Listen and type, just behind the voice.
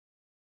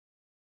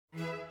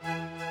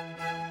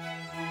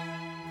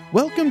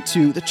Welcome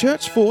to the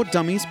Church for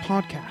Dummies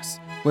podcast,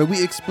 where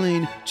we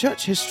explain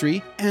church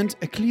history and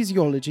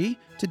ecclesiology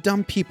to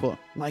dumb people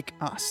like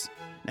us.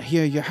 Now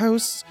here are your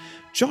hosts,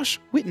 Josh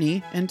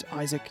Whitney and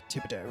Isaac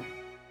Thibodeau.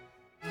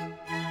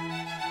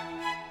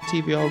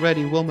 TV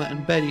already, Wilma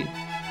and Betty.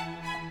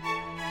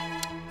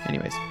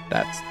 Anyways,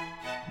 that's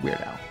Weird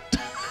Al.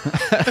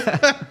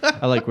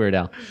 I like Weird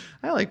Al.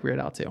 I like Weird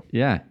Al too.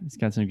 Yeah, he's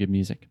got some good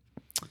music.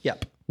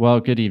 Yep. Well,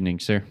 good evening,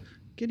 sir.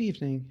 Good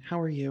evening. How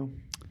are you?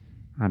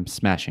 I'm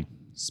smashing.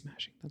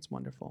 Smashing. That's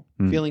wonderful.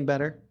 Feeling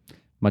better?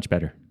 Much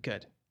better.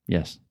 Good.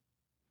 Yes.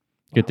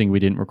 Good thing we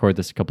didn't record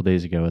this a couple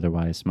days ago.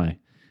 Otherwise, my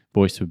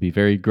voice would be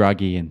very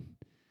groggy and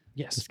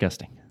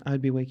disgusting.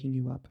 I'd be waking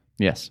you up.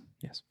 Yes.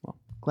 Yes. Well,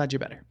 glad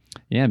you're better.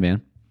 Yeah,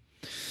 man.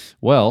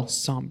 Well,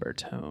 Somber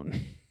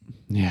tone.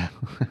 yeah.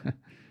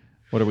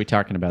 What are we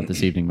talking about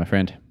this evening, my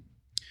friend?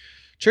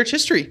 Church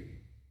history.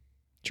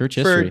 Church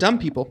history. For dumb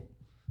people.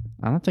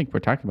 I don't think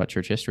we're talking about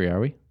church history, are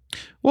we?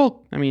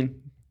 Well, I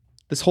mean,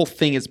 this whole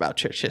thing is about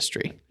church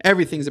history.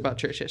 Everything's about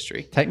church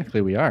history.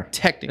 Technically, we are.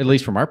 Technically. At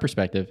least from our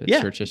perspective,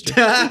 it's church history.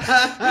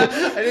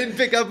 I didn't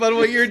pick up on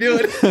what you were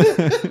doing.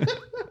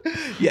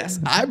 Yes,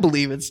 I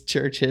believe it's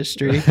church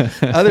history.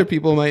 Other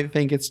people might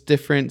think it's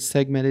different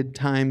segmented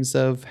times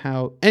of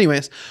how...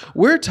 Anyways,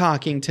 we're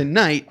talking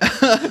tonight.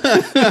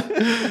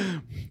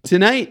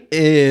 Tonight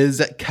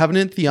is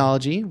covenant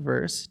theology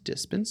versus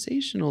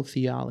dispensational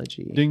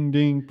theology. Ding,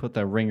 ding. Put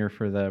the ringer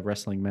for the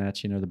wrestling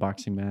match, the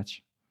boxing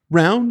match.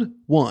 Round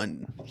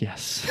one.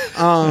 Yes.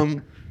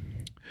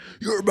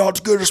 You're about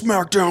to get a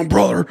smackdown,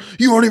 brother.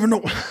 You don't even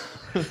know.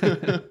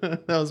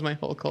 That was my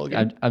whole call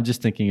game. I'm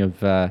just thinking of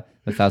the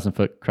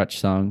 1,000-Foot Crutch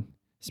song,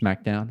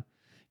 Smackdown.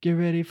 Get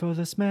ready for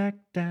the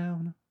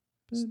Smackdown.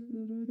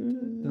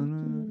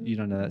 You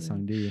don't know that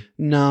song, do you?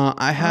 No,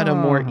 I had a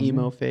more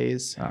emo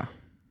phase. Ah.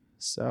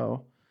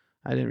 So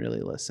I didn't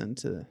really listen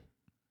to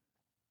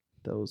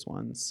those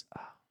ones.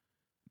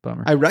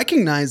 Bummer. I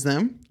recognize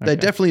them. Okay. I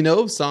definitely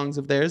know of songs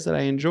of theirs that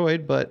I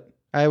enjoyed, but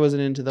I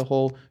wasn't into the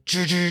whole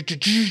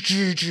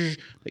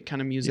that kind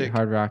of music. Yeah,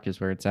 hard rock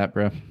is where it's at,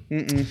 bro.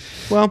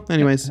 Mm-mm. Well,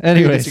 anyways.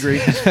 Disagree.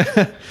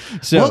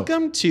 So,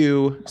 welcome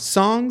to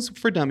Songs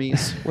for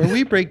Dummies, where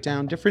we break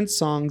down different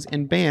songs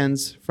and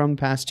bands from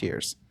past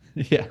years.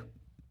 yeah.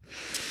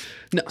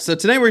 No, so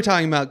tonight we're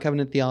talking about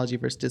covenant theology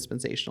versus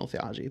dispensational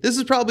theology. This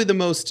is probably the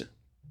most,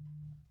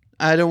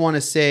 I don't want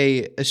to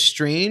say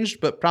estranged,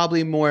 but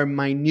probably more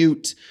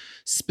minute,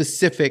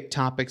 specific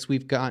topics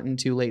we've gotten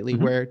to lately,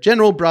 where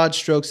general broad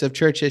strokes of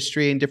church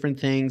history and different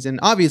things, and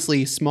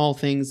obviously small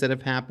things that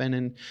have happened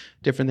and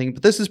different things.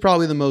 But this is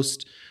probably the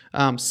most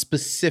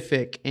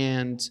specific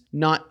and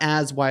not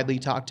as widely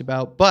talked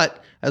about.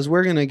 But as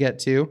we're going to get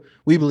to,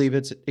 we believe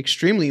it's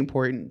extremely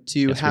important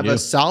to have a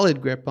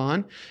solid grip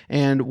on,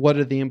 and what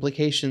are the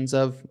implications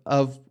of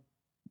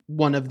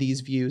one of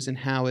these views and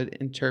how it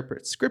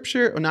interprets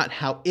scripture, or not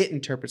how it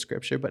interprets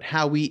scripture, but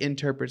how we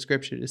interpret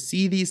scripture to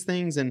see these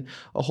things, and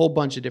a whole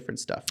bunch of different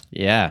stuff.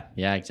 Yeah,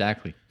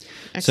 exactly.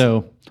 Excellent.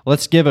 So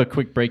let's give a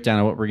quick breakdown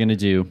of what we're going to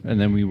do,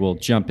 and then we will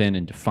jump in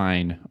and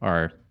define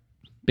our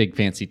big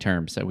fancy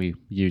terms that we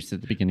used at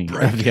the beginning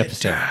of the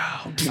episode.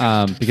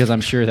 Because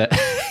I'm sure that,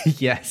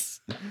 yes.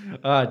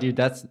 Dude,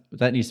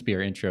 that needs to be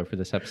our intro for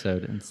this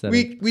episode.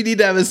 We need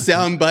to have a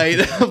sound bite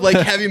of like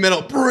heavy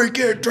metal, break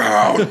it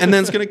down. And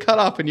then it's going to cut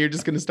off and you're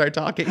just going to start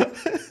talking.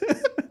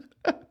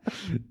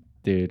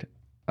 Dude,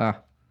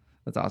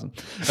 that's awesome.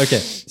 Okay,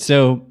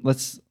 so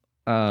let's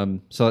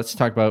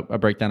talk about a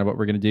breakdown of what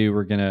we're going to do.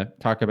 We're going to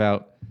talk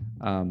about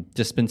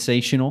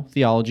dispensational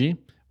theology,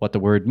 what the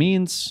word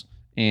means,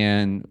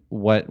 and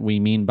what we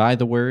mean by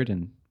the word,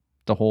 and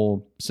the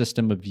whole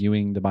system of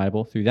viewing the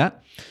Bible through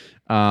that.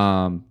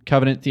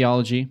 Covenant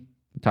theology,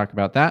 we'll talk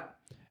about that.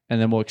 And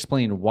then we'll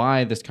explain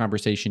why this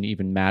conversation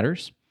even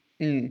matters.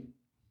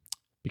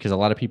 Because a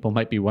lot of people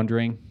might be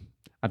wondering,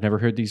 I've never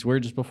heard these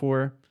words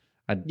before.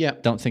 I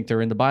don't think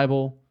they're in the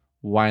Bible.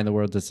 Why in the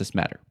world does this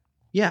matter?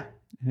 Yeah.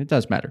 It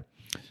does matter.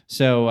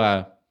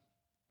 So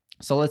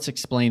let's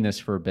explain this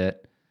for a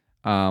bit.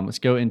 Let's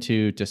go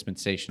into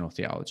dispensational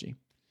theology.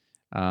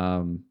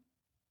 Do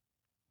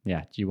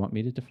you want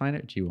me to define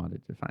it, or do you want to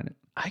define it?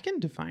 I can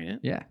define it.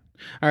 Yeah.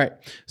 All right.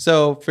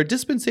 So for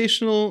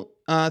dispensational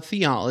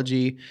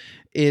theology,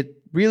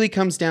 it really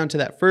comes down to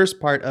that first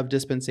part of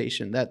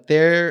dispensation, that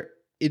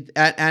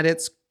at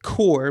its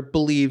core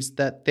believes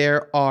that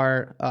there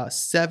are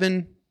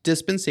 7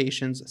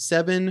 dispensations,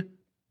 7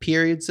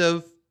 periods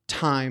of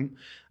time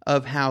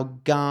of how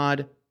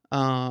God,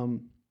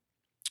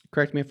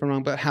 correct me if I'm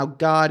wrong, but how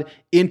God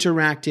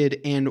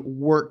interacted and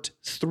worked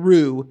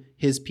through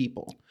his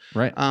people.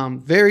 Right.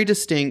 Very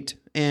distinct,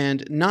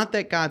 and not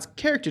that God's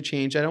character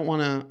changed. I don't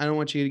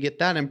want you to get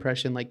that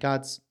impression, like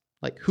God's,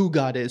 like who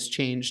God is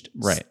changed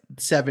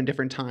 7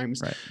 different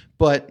times. Right.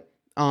 But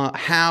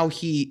how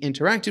he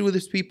interacted with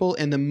his people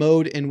and the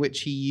mode in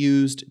which he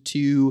used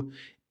to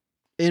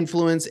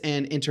influence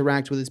and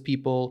interact with his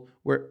people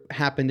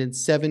happened in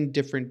 7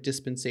 different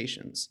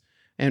dispensations.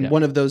 And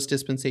one of those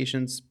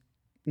dispensations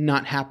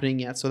not happening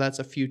yet. So that's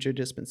a future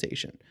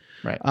dispensation.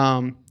 Right.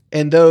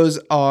 And those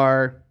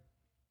are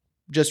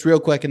just real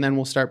quick, and then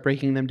we'll start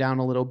breaking them down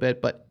a little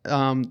bit. But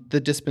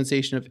the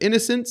dispensation of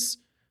innocence,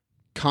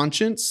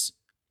 conscience,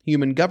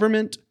 human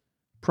government,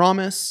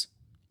 promise,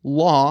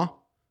 law,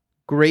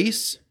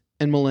 grace,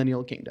 and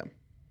millennial kingdom.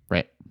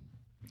 Right.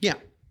 Yeah.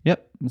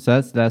 Yep.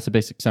 So that's a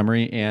basic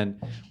summary,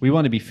 and we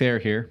want to be fair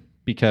here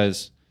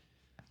because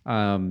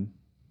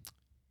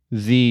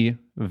the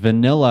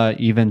vanilla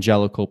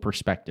evangelical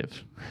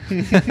perspective,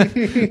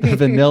 the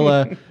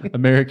vanilla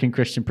American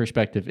Christian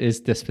perspective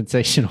is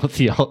dispensational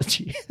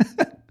theology.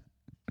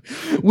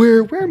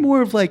 We're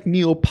more of like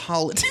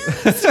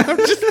Neapolitans. I'm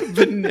just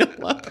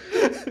vanilla.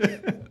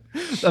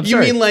 You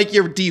mean like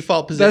your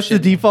default position? That's the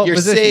default you're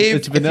position. Saved,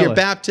 It's vanilla. If you're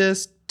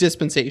Baptist,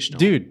 dispensational.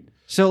 Dude.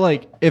 So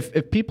like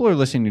if people are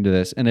listening to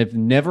this and have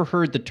never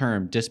heard the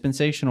term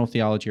dispensational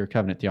theology or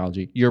covenant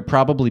theology, you're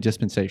probably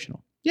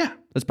dispensational. Yeah.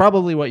 That's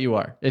probably what you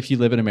are if you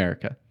live in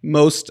America.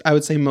 I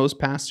would say most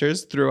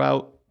pastors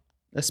throughout,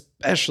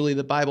 especially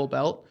the Bible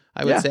Belt,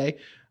 I would say,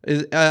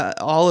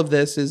 all of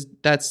this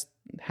that's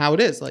how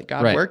it is. Like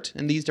God worked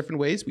in these different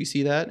ways. We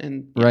see that.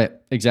 And Right,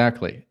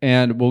 exactly.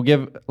 And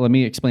let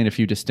me explain a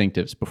few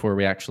distinctives before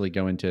we actually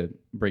go into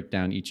break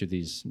down each of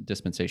these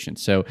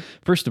dispensations. So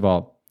first of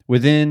all,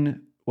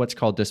 within what's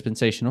called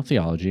dispensational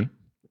theology,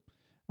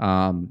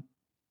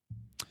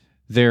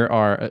 there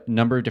are a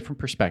number of different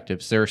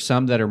perspectives. There are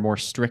some that are more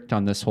strict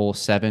on this whole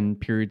 7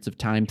 periods of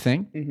time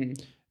thing. Mm-hmm.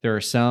 There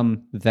are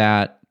some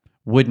that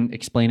wouldn't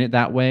explain it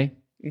that way,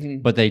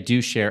 but they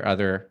do share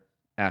other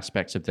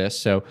aspects of this.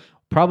 So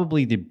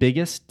probably the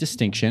biggest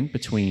distinction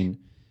between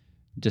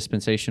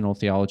dispensational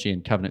theology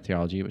and covenant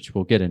theology, which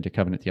we'll get into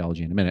covenant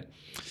theology in a minute,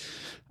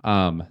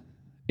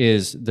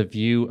 is the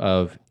view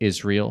of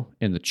Israel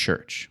in the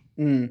church.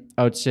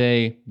 I would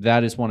say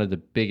that is one of the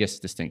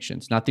biggest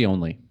distinctions, not the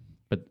only,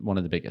 but one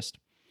of the biggest.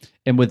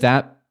 And with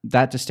that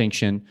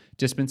distinction,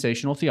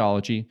 dispensational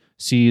theology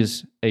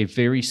sees a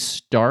very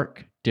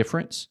stark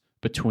difference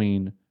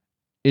between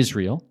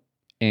Israel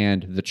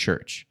and the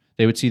church.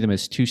 They would see them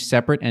as 2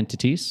 separate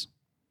entities,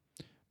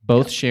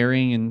 both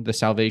sharing in the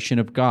salvation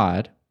of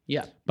God,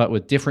 but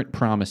with different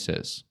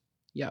promises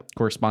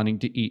corresponding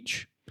to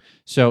each.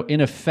 So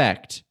in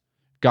effect,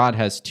 God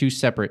has 2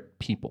 separate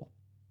people,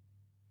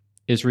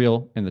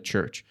 Israel and the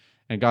church.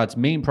 And God's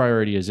main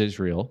priority is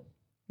Israel.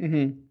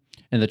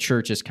 And the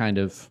church is kind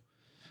of,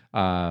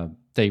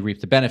 they reap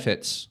the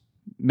benefits,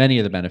 many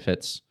of the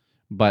benefits,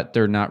 but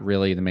they're not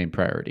really the main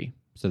priority.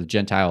 So the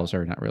Gentiles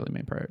are not really the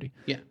main priority.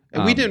 Yeah.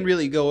 And we didn't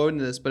really go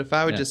into this, but if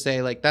I would just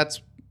say like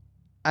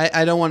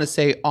I don't want to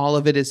say all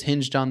of it is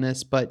hinged on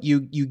this, but you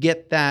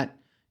get that,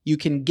 you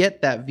can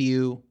get that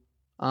view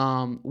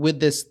with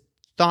this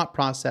thought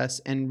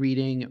process and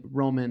reading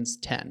Romans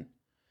 10.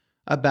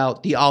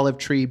 About the olive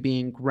tree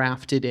being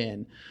grafted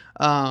in.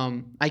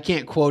 I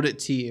can't quote it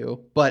to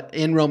you, but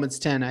in Romans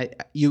 10,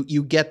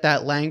 you get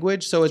that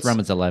language. So it's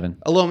Romans 11.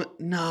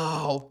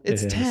 No,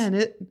 it's 10.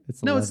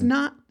 It's no, 11. it's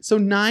not. So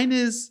 9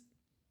 is.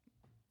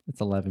 It's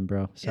 11,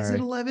 bro. Sorry. Is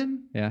it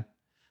 11? Yeah.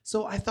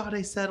 So I thought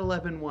I said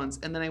 11 once,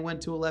 and then I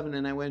went to 11,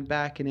 and I went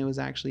back, and it was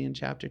actually in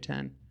chapter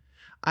 10.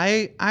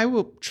 I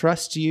will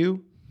trust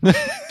you.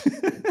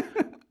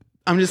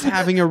 I'm just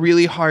having a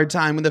really hard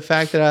time with the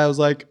fact that I was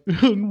like,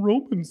 in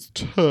Romans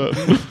 10,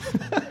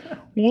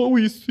 what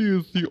we see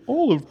is the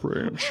olive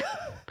branch.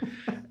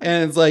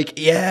 And it's like,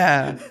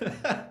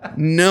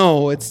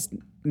 no.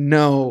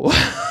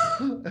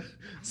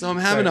 So I'm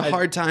having a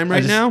hard time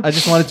right now. I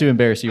just wanted to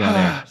embarrass you on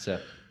air.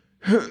 So.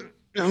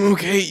 I'm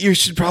okay. You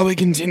should probably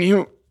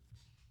continue.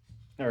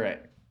 All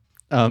right.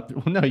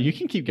 Well, no, you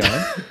can keep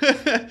going.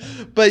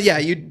 But yeah,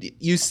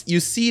 you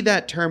see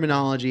that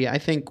terminology. I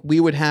think we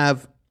would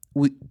have...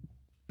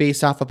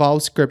 based off of all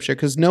of Scripture,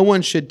 because no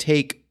one should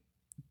take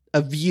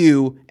a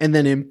view and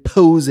then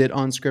impose it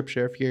on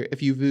Scripture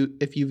if you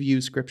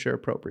view Scripture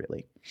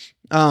appropriately.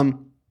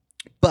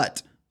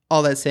 But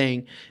all that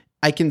saying,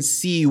 I can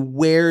see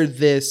where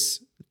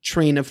this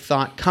train of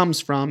thought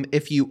comes from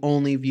if you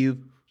only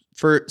view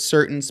for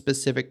certain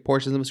specific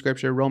portions of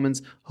Scripture,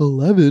 Romans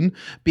 11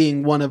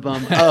 being one of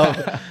them,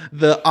 of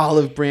the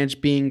olive branch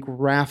being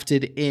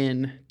grafted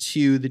in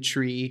to the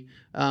tree,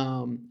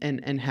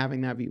 and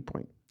having that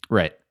viewpoint.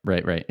 Right.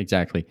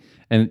 Exactly.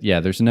 And yeah,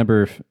 there's a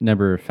number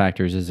of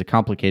factors. There's a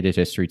complicated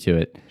history to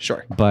it.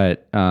 Sure.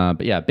 But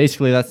yeah,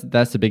 basically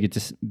that's the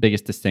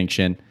biggest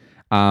distinction.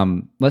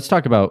 Let's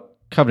talk about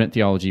covenant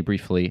theology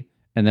briefly,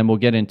 and then we'll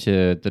get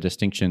into the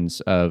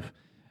distinctions of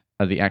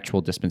the actual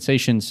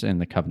dispensations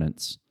and the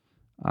covenants.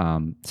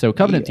 So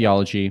covenant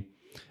theology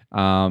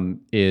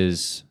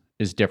is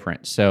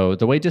different. So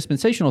the way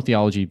dispensational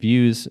theology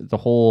views the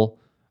whole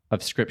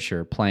of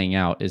Scripture playing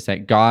out is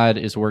that God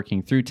is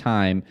working through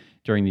time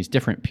during these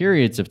different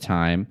periods of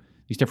time,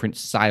 these different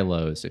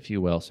silos, if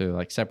you will. So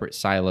like separate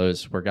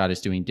silos where God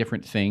is doing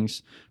different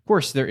things. Of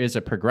course, there is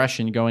a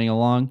progression going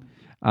along,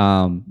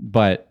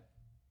 but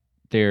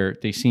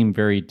they seem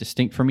very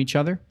distinct from each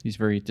other, these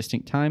very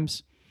distinct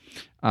times.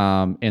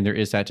 And there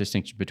is that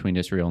distinction between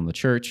Israel and the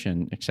church,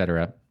 and et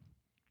cetera.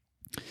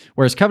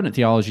 Whereas covenant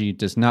theology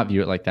does not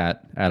view it like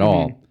that at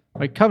all.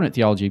 Like covenant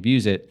theology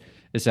views it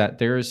is that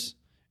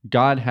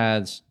God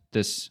has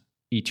this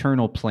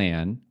eternal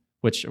plan,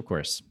 which of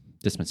course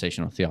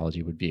dispensational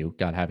theology would view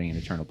God having an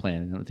eternal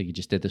plan. I don't think he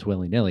just did this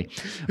willy-nilly.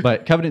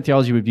 But covenant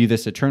theology would view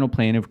this eternal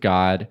plan of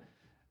God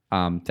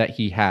that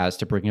he has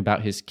to bring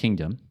about his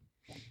kingdom.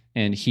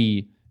 And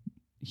he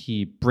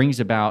brings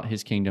about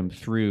his kingdom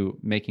through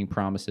making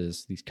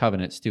promises, these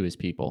covenants to his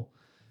people.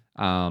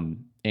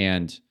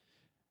 And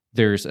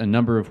there's a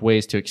number of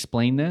ways to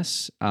explain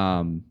this.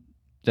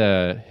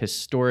 The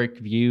historic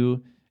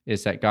view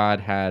is that God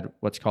had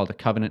what's called a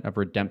covenant of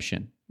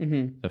redemption.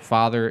 The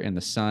Father and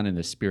the Son and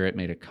the Spirit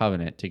made a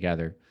covenant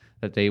together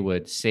that they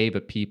would save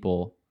a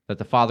people, that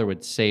the Father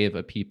would save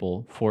a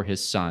people for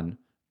his Son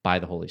by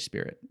the Holy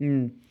Spirit.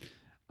 And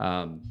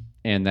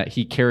that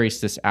he carries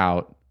this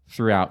out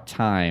throughout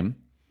time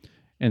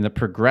and the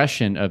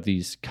progression of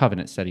these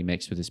covenants that he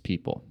makes with his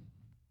people.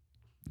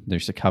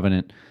 There's a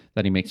covenant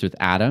that he makes with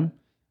Adam,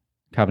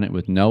 covenant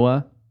with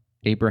Noah,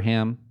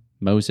 Abraham,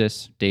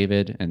 Moses,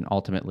 David, and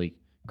ultimately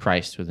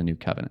Christ with a new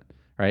covenant.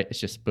 Right? It's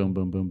just boom,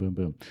 boom, boom, boom,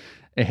 boom.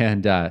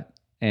 And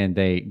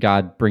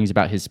God brings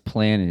about his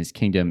plan and his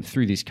kingdom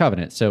through these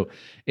covenants. So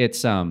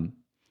it's the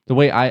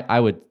way I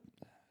would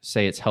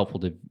say it's helpful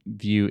to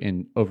view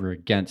in over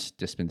against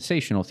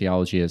dispensational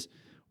theology is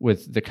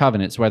with the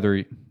covenants,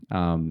 whether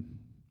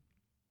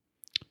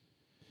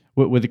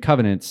with the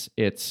covenants,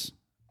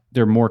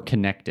 they're more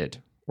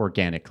connected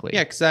organically.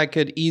 Yeah, because I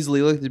could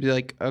easily look to be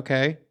like,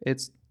 okay,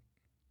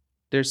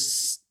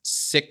 there's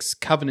 6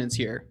 covenants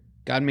here.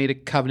 God made a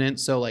covenant,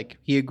 so like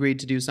he agreed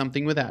to do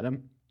something with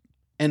Adam,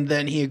 and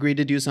then he agreed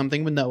to do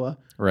something with Noah,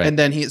 Right. And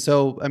then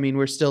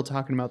we're still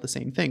talking about the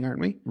same thing, aren't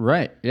we?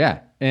 Right.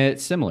 Yeah, and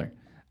it's similar.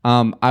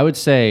 I would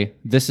say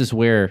this is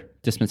where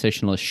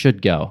dispensationalists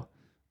should go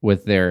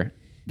with their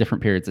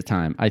different periods of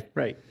time.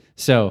 Right.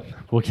 So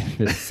we'll get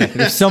into this.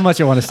 There's so much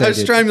I want to say. I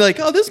was trying to be like,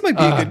 oh, this might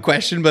be a good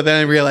question, but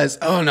then I realized,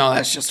 oh no,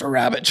 that's just a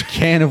rabbit trail.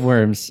 Can of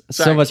worms.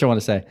 So Sorry. much I want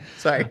to say.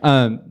 Sorry.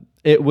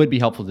 It would be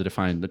helpful to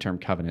define the term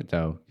covenant,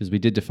 though, because we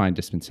did define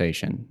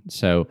dispensation.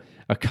 So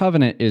a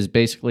covenant is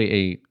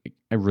basically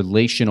a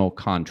relational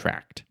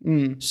contract.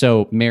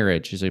 So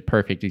marriage is a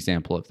perfect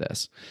example of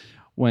this.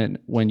 When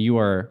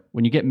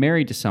you get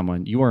married to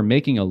someone, you are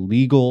making a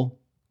legal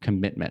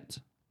commitment,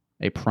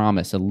 a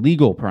promise, a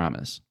legal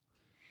promise.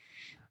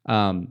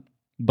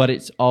 But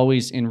it's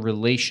always in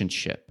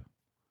relationship.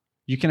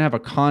 You can have a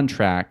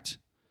contract,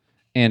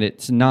 and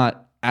it's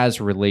not as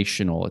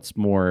relational. It's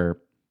more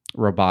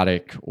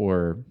robotic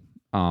or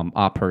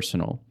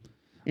apersonal.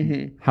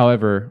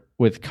 However,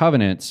 with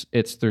covenants,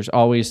 there's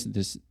always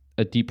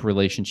a deep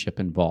relationship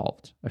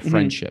involved, a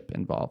friendship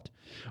involved.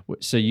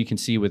 So you can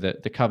see with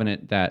the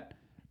covenant that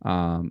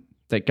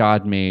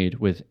God made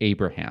with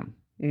Abraham.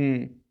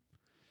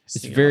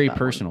 It's very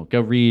personal.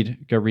 Go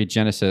read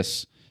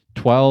Genesis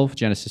 12,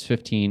 Genesis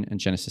 15, and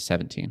Genesis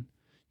 17.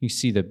 You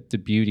see the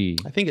beauty.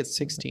 I think it's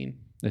 16.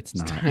 It's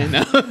not. I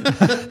know.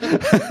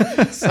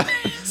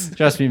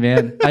 Trust me,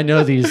 man. I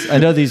know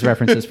these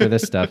references for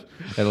this stuff,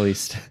 at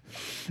least.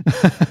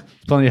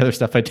 Plenty of other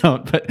stuff I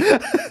don't, but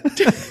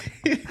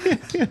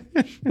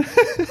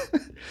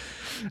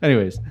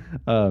anyways,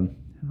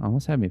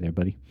 almost had me there,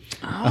 buddy.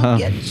 I'll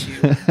get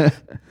you.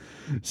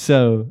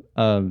 So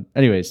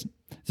anyways,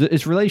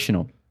 it's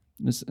relational.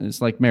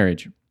 It's like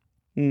marriage.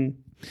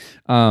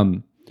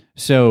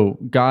 So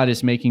God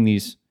is making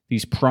these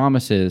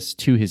promises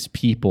to his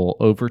people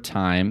over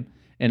time,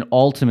 and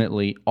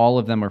ultimately all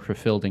of them are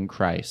fulfilled in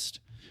Christ,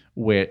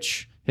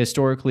 which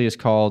historically is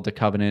called the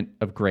covenant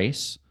of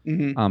grace.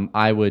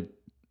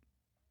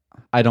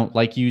 I don't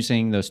like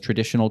using those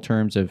traditional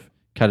terms of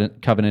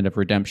covenant of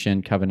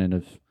redemption, covenant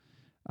of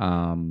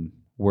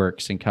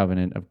works, and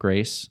covenant of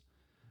grace,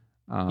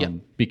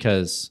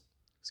 because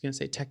I was going to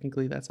say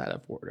technically that's out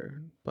of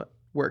order, but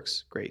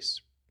works,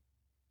 grace,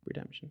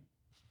 redemption.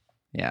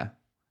 Yeah.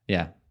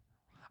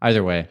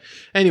 Either way.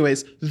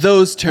 Anyways,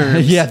 those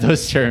terms. Yeah,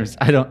 those terms.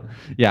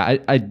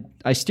 I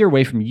steer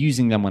away from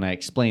using them when I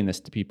explain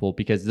this to people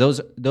because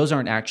those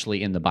aren't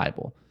actually in the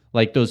Bible.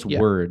 Like those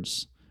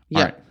words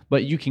aren't.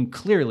 But you can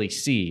clearly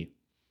see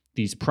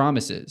these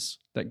promises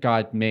that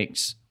God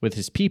makes with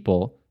his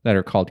people that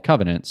are called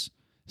covenants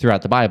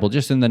throughout the Bible,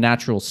 just in the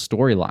natural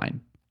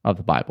storyline of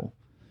the Bible.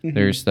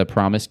 There's the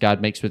promise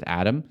God makes with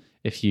Adam.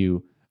 If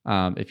you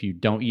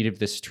don't eat of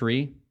this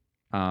tree,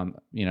 I'll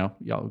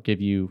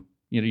give you,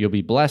 you'll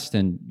be blessed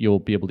and you'll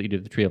be able to eat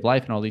of the tree of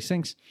life and all these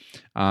things.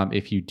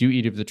 If you do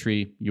eat of the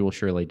tree, you will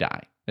surely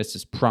die. It's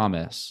this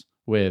promise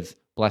with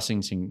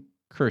blessings and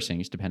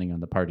cursings, depending on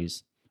the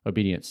party's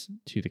obedience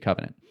to the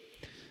covenant.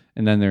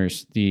 And then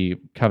there's the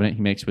covenant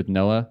he makes with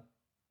Noah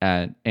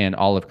and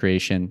all of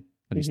creation,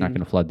 that he's not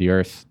going to flood the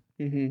earth,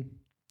 and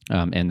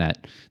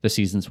that the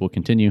seasons will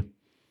continue.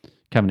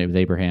 Covenant with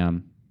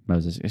Abraham,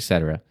 Moses,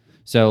 etc.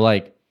 So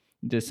like,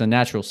 it's a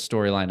natural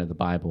storyline of the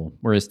Bible.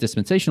 Whereas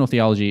dispensational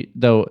theology,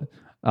 though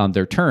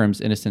their terms,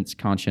 innocence,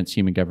 conscience,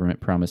 human government,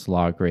 promise,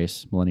 law,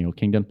 grace, millennial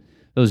kingdom,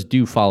 those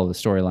do follow the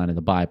storyline of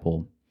the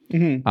Bible.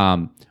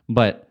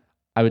 But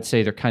I would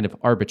say they're kind of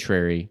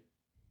arbitrary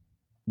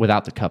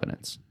without the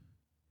covenants.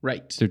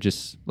 Right. They're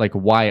just like,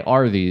 why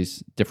are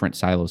these different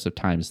silos of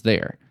times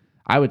there?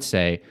 I would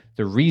say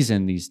the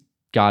reason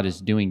God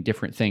is doing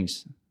different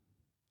things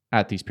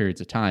at these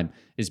periods of time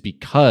is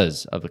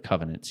because of the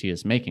covenants he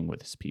is making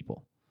with his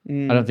people.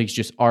 I don't think he's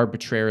just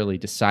arbitrarily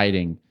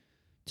deciding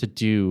to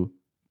do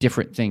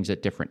different things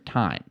at different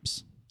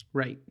times.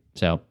 Right.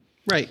 So,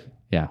 right.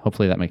 Yeah,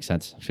 hopefully that makes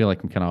sense. I feel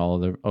like I'm kind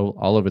of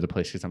all over the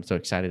place because I'm so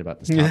excited about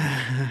this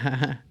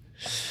topic.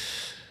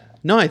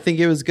 No, I think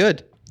it was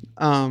good.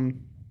 Yeah.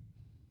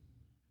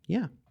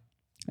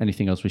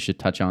 Anything else we should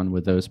touch on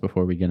with those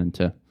before we get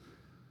into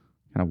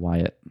kind of why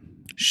it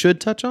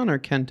should touch on or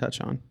can touch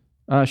on?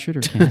 Should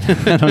or can?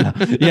 I don't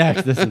know. Yeah,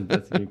 that's a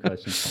good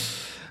question.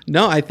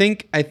 No, I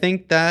think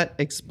that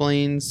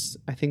explains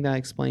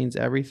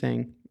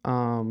everything.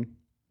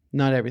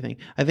 Not everything.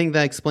 I think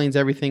that explains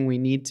everything we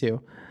need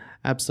to.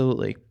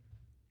 Absolutely.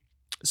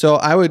 So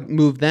I would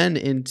move then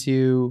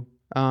into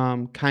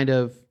kind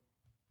of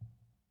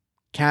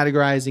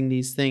categorizing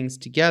these things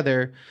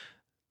together,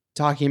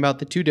 talking about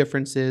the two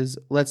differences.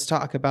 Let's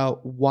talk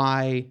about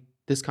why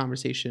this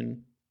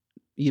conversation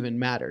even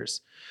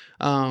matters.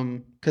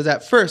 Because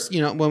at first,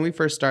 when we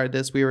first started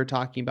this, we were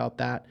talking about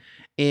that.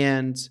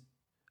 And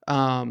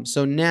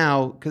so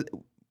now, because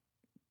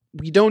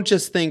we don't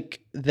just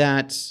think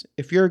that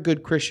if you're a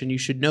good Christian, you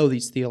should know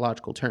these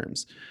theological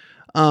terms.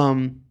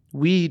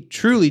 We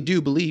truly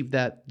do believe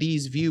that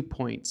these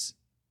viewpoints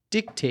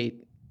dictate,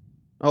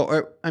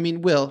 I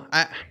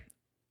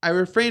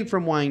refrain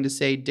from wanting to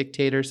say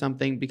dictate or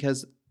something,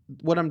 because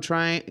what I'm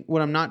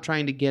not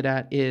trying to get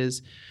at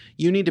is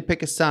you need to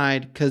pick a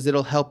side because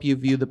it'll help you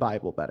view the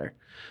Bible better.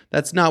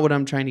 That's not what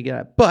I'm trying to get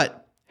at.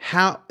 But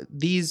how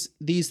these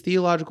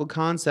theological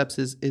concepts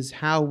is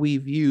how we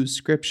view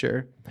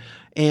Scripture,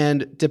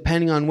 and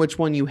depending on which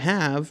one you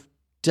have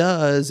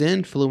does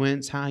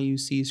influence how you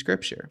see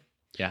Scripture.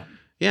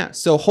 Yeah.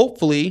 So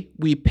hopefully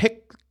we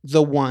pick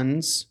the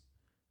ones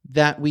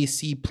that we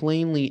see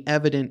plainly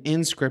evident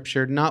in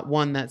Scripture, not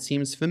one that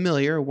seems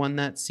familiar, one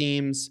that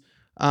seems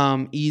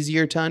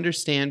easier to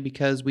understand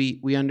because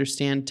we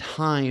understand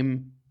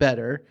time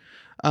better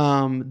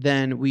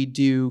than we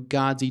do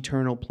God's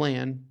eternal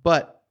plan.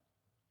 But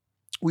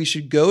we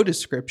should go to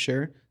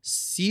Scripture,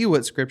 see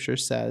what Scripture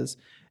says,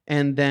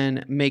 and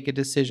then make a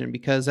decision,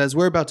 because as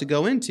we're about to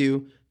go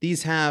into,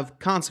 these have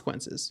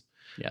consequences.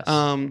 Yes,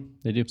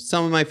 they do.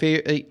 Some of my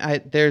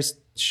favorite, there's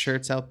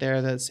shirts out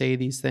there that say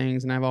these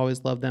things, and I've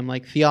always loved them,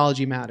 like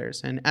theology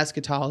matters and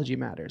eschatology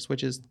matters,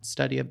 which is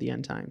study of the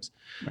end times.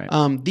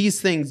 Right. These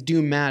things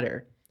do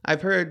matter.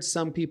 I've heard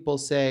some people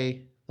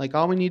say, like,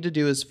 all we need to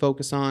do is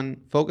focus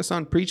on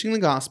preaching the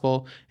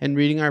gospel and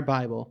reading our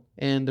Bible,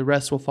 and the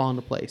rest will fall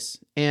into place.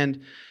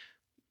 And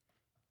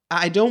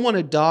I don't want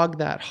to dog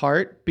that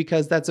heart,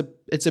 because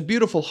it's a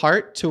beautiful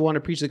heart to want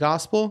to preach the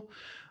gospel.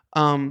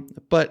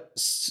 But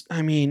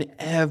I mean,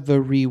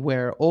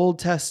 everywhere, Old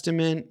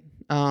Testament,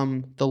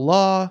 the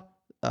law,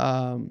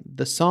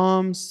 the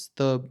Psalms,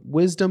 the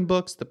wisdom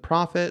books, the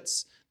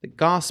prophets, the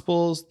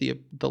Gospels, the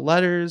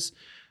letters,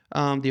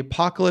 the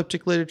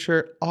apocalyptic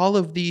literature, all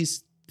of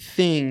these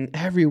things,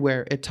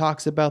 everywhere it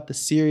talks about the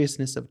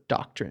seriousness of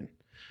doctrine.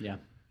 Yeah.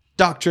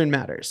 Doctrine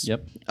matters.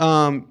 Yep.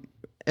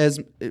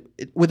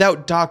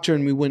 Without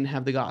doctrine, we wouldn't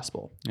have the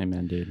gospel.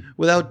 Amen, dude.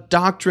 Without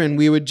doctrine,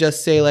 we would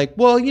just say, like,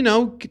 well,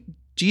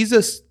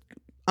 Jesus,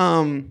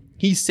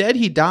 he said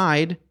he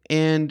died,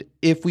 and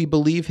if we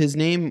believe his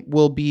name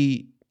will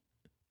be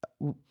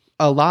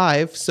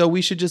alive, so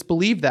we should just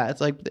believe that.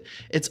 It's like,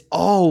 it's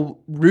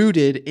all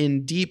rooted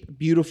in deep,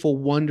 beautiful,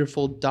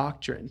 wonderful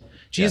doctrine.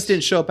 Jesus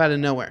didn't show up out of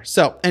nowhere.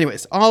 So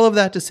anyways, all of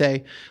that to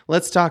say,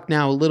 let's talk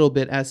now a little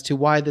bit as to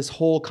why this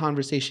whole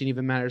conversation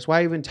even matters.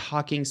 Why even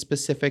talking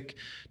specific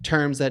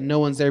terms that no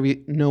one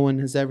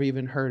has ever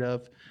even heard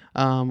of.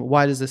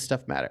 Why does this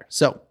stuff matter?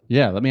 So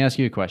yeah, let me ask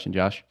you a question,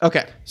 Josh.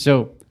 Okay.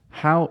 So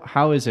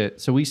how is it?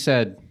 So you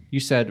said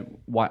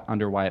why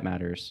it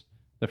matters.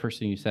 The first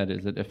thing you said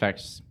is it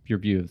affects your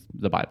view of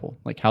the Bible,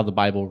 like how the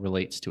Bible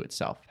relates to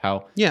itself,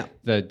 how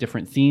the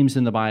different themes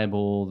in the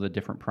Bible, the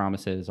different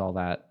promises, all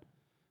that,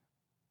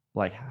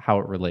 like how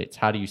it relates.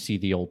 How do you see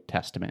the Old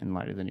Testament in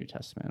light of the New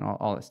Testament,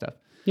 all that stuff?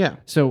 Yeah.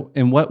 So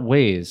in what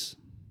ways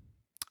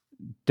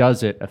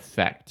does it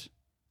affect,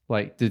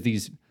 like,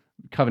 these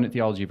covenant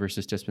theology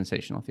versus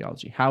dispensational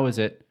theology? How is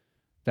it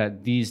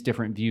that these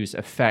different views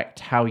affect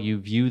how you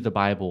view the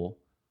Bible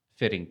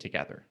fitting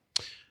together?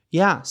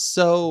 Yeah.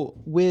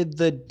 So with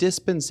the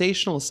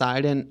dispensational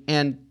side,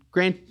 and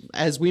Grant,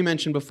 as we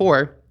mentioned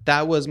before,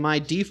 that was my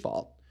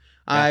default.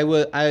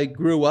 Yeah. I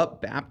grew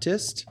up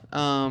Baptist.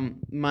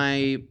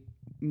 My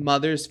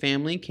mother's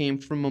family came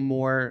from a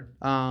more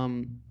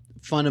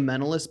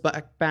fundamentalist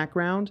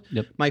background.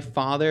 Yep. My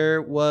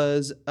father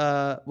was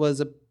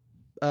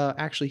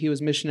actually, he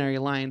was Missionary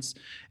Alliance,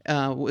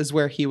 was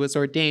where he was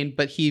ordained,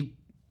 but he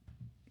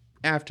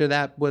after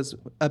that was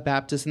a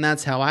Baptist, and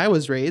that's how I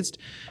was raised.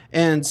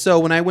 And so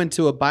when I went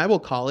to a Bible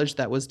college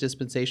that was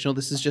dispensational,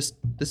 this is just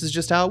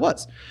how it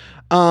was.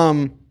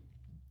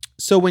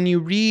 So when you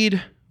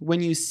read when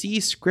you see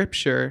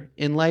scripture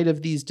in light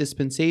of these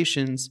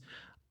dispensations,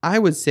 I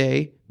would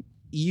say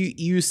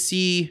you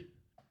see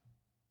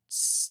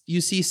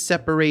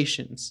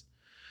separations,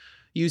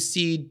 you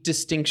see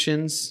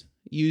distinctions,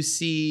 you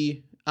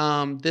see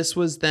this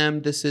was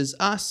them, this is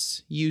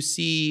us. You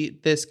see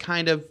this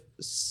kind of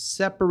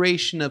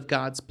separation of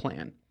God's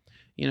plan.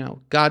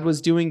 God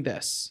was doing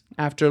this.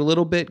 After a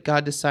little bit,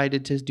 God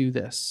decided to do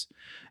this.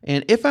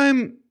 And if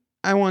I'm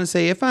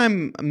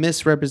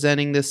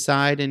misrepresenting this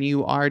side and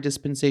you are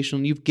dispensational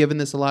and you've given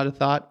this a lot of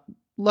thought,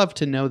 love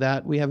to know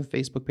that. We have a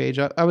Facebook page.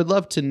 I would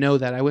love to know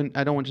that. I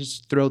don't want to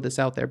just throw this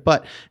out there,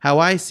 but how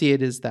I see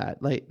it is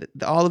that like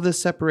all of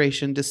this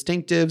separation,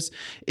 distinctives,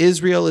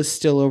 Israel is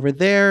still over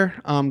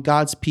there.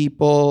 God's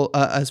people,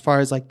 as far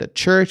as like the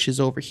church, is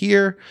over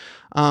here.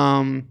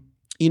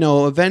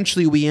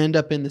 Eventually we end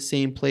up in the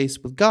same place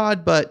with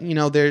God, but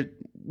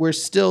we're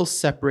still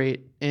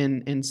separate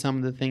in some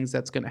of the things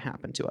that's going to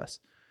happen to us.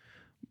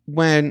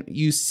 When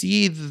you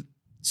see the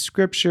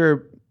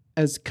scripture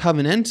as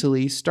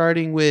covenantally,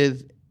 starting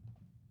with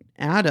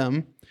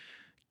Adam,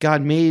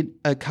 God made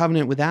a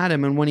covenant with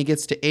Adam, and when he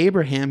gets to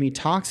Abraham, he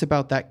talks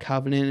about that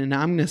covenant, and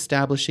I'm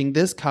establishing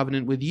this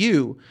covenant with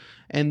you.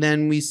 And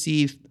then we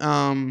see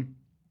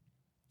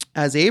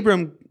as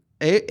Abram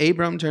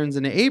turns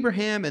into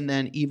Abraham, and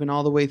then even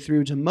all the way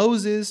through to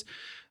Moses,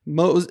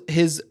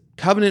 his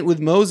covenant with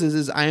Moses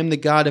is, I am the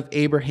God of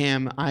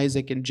Abraham,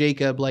 Isaac, and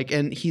Jacob.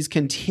 And he's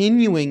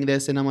continuing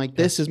this, and I'm like,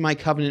 this is my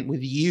covenant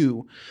with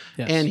you.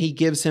 Yes. And he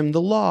gives him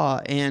the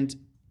law, and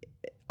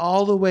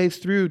all the way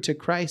through to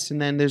Christ.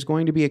 And then there's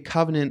going to be a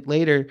covenant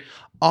later.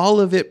 All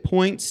of it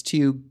points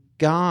to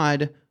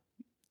God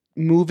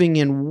moving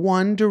in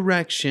one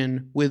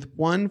direction, with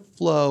one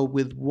flow,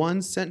 with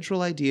one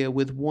central idea,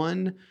 with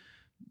one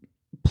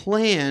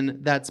plan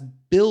that's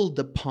built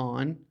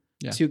upon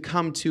to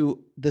come to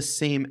the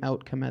same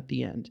outcome at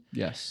the end.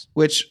 Yes.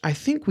 Which I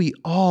think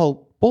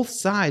both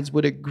sides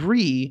would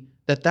agree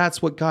that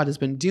that's what God has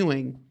been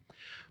doing.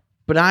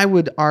 But I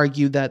would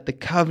argue that the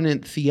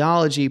covenant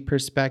theology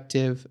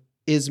perspective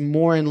is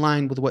more in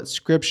line with what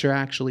Scripture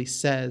actually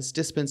says.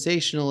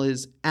 Dispensational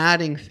is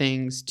adding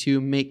things to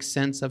make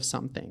sense of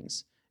some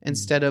things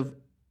instead of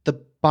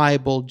the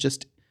Bible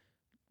just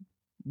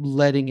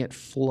letting it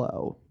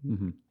flow.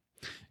 Mm-hmm.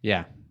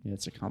 Yeah,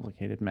 it's a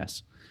complicated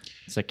mess.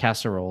 It's a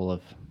casserole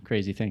of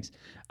crazy things.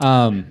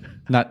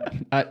 Not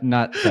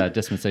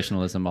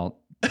dispensationalism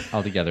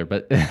altogether,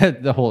 but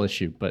the whole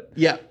issue. But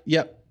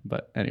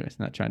But anyways,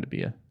 not trying to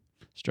be a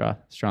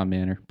straw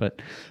manner.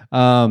 But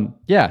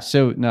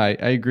so no, I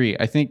agree.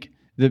 I think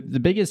the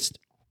biggest.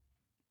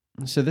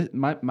 So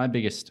my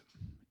biggest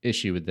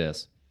issue with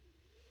this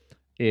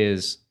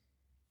is,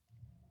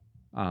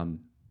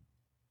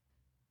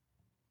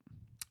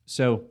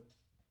 so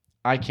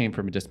I came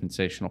from a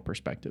dispensational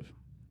perspective,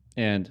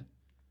 and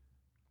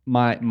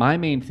my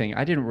main thing,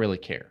 I didn't really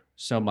care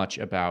so much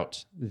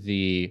about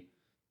the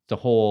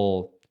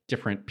whole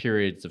different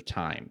periods of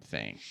time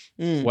thing,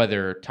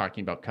 whether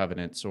talking about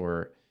covenants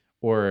or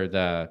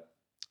the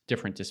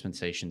different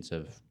dispensations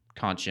of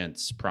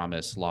conscience,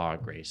 promise, law,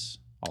 grace,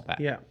 all that.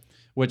 Yeah.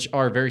 Which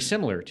are very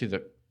similar to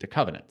the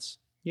covenants.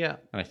 Yeah.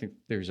 And I think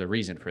there's a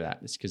reason for that.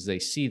 It's because they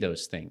see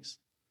those things.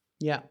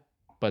 Yeah.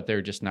 But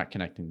they're just not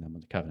connecting them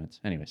with the covenants.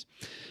 Anyways,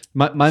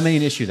 my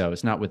main issue, though,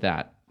 is not with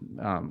that,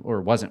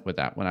 or wasn't with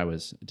that when I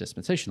was a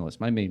dispensationalist.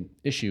 My main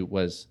issue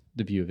was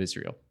the view of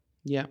Israel.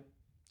 Yeah.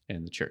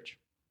 And the church.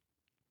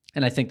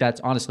 And I think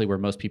that's honestly where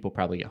most people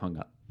probably get hung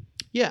up.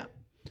 Yeah.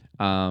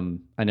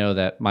 I know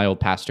that my old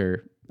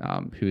pastor,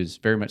 who is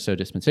very much so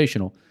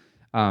dispensational,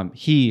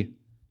 he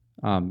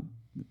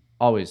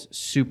always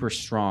super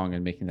strong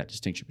in making that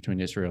distinction between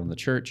Israel and the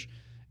church.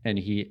 And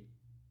he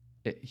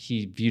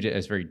viewed it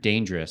as very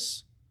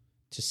dangerous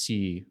to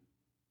see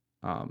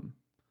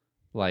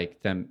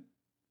like them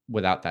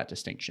without that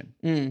distinction.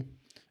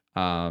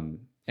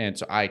 And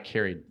so I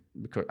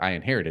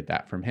inherited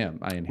that from him.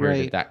 I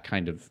inherited that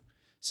kind of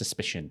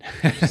suspicion.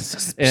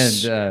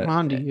 And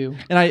onto you.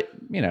 And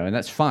and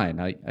that's fine.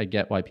 I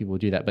get why people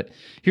do that. But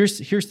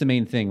here's the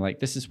main thing. Like,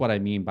 this is what I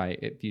mean by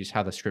it views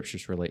how the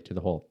scriptures relate to the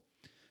whole.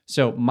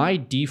 So my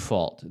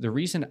default, the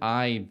reason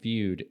I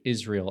viewed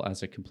Israel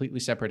as a completely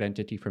separate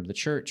entity from the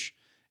church,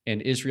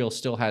 and Israel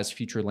still has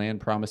future land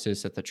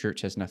promises that the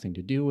church has nothing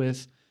to do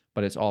with,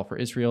 but it's all for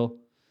Israel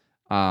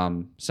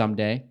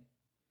someday.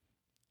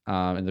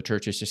 And the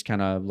church is just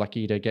kind of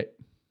lucky to get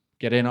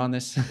in on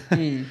this.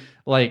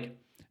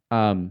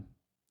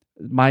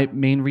 My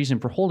main reason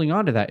for holding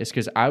on to that is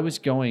because I was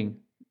going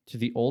to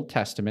the Old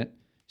Testament,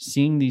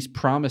 seeing these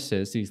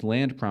promises, these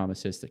land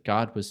promises that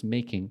God was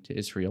making to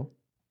Israel,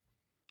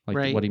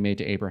 like what he made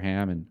to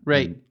Abraham and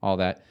all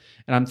that.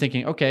 And I'm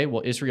thinking, okay,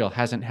 well, Israel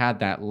hasn't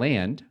had that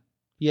land.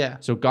 Yeah.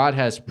 So God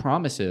has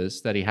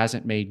promises that he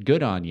hasn't made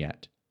good on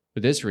yet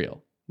with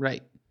Israel.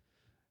 Right.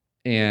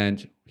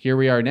 And here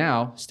we are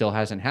now, still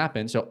hasn't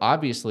happened. So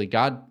obviously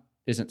God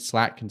isn't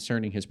slack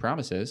concerning his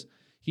promises.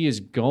 He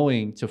is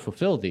going to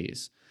fulfill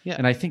these. Yeah.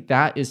 And I think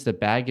that is the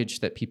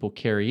baggage that people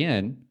carry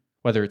in,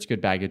 whether it's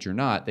good baggage or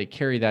not. They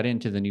carry that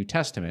into the New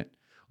Testament.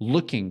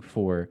 looking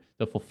for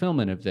the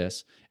fulfillment of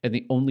this. And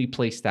the only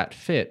place that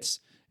fits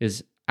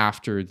is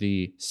after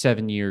the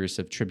 7 years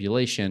of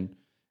tribulation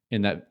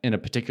in a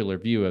particular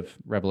view of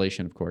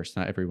Revelation, of course.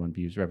 Not everyone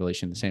views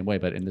Revelation the same way,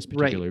 but in this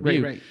particular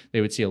view,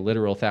 they would see a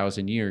literal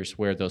 1,000 years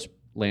where those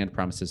land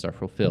promises are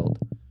fulfilled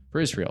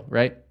for Israel,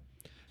 right?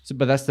 So,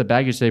 but that's the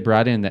baggage they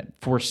brought in that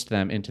forced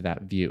them into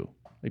that view.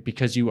 Like,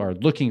 because you are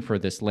looking for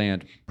this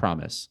land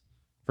promise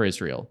for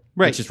Israel,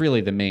 which is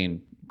really the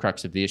main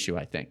crux of the issue,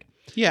 I think.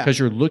 Yeah. Because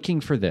you're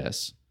looking for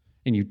this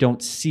and you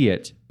don't see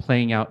it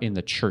playing out in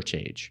the church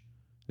age,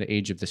 the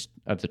age of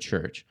the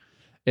church.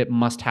 It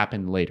must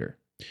happen later.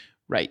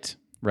 Right.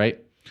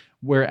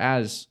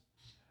 Whereas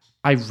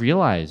I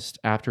realized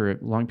after a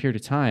long period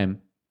of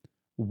time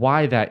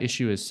why that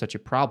issue is such a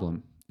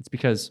problem. It's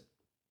because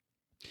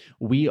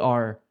we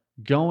are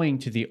going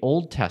to the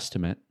Old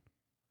Testament,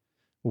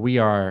 we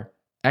are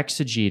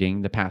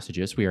exegeting the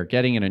passages, we are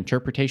getting an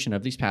interpretation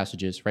of these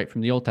passages right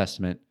from the Old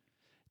Testament,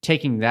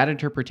 taking that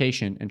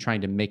interpretation and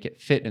trying to make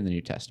it fit in the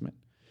New Testament.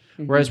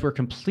 Mm-hmm. Whereas we're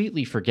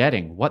completely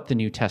forgetting what the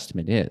New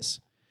Testament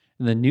is.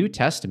 In the New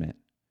Testament,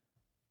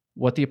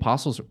 what the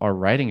apostles are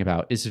writing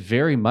about is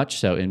very much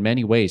so, in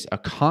many ways, a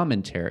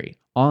commentary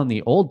on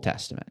the Old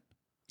Testament.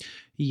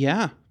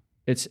 Yeah.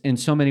 It's in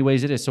so many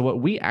ways it is. So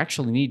what we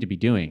actually need to be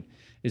doing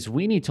is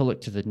we need to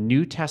look to the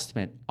New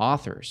Testament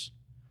authors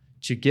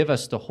to give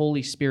us the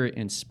Holy Spirit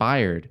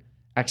inspired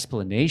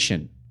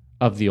explanation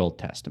of the Old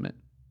Testament.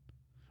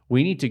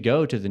 We need to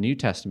go to the New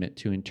Testament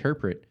to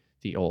interpret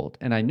the Old.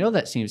 And I know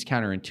that seems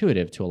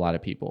counterintuitive to a lot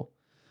of people,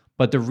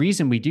 but the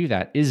reason we do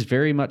that is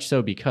very much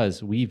so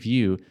because we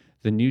view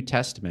the New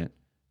Testament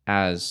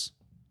as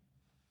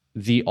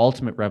the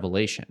ultimate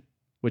revelation,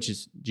 which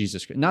is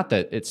Jesus Christ. Not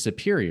that it's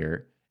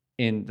superior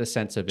in the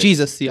sense of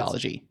Jesus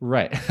theology.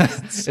 Right.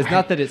 It's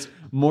not that it's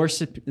more,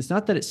 it's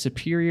not that it's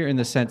superior in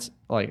the sense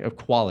like of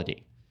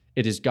quality.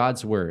 It is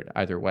God's word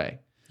either way.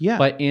 Yeah.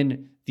 But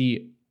in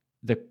the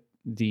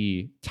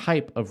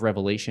type of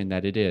revelation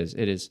that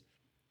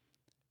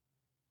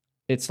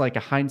it's like a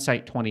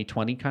hindsight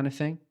 2020 kind of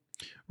thing.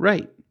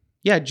 Right.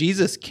 Yeah.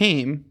 Jesus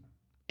came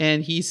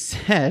and he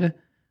said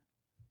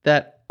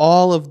that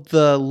all of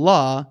the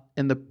law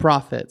and the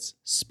prophets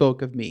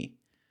spoke of me.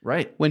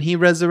 Right. When he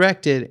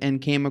resurrected and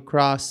came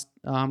across,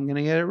 I'm going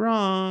to get it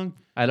wrong.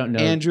 I don't know.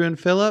 Andrew and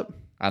Philip.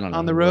 I don't know.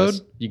 On the road.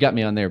 You got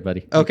me on there,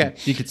 buddy. Okay.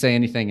 You could say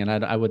anything and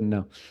I wouldn't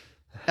know.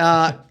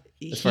 As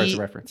far as a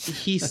reference.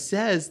 He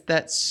says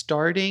that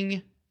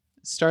starting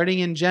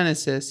in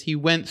Genesis, he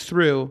went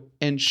through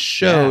and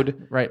showed.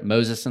 Yeah, right.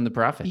 Moses and the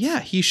prophets. Yeah.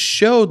 He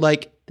showed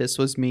like, this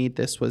was me,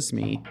 this was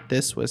me,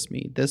 this was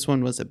me, this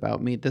one was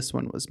about me, this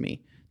one was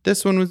me,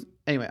 this one was.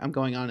 Anyway, I'm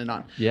going on and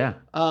on. Yeah.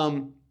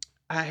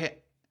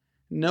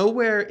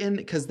 Nowhere in,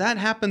 because that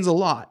happens a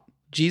lot.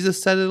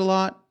 Jesus said it a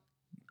lot.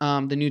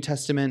 The New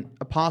Testament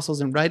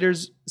apostles and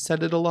writers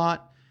said it a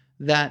lot,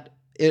 that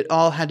it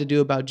all had to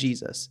do about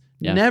Jesus.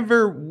 Yeah.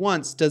 Never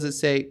once does it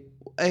say,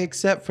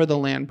 except for the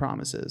land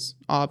promises,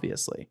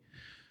 obviously.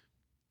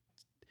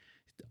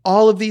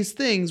 All of these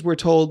things we're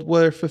told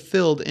were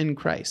fulfilled in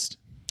Christ.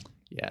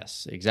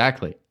 Yes,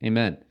 exactly.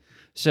 Amen.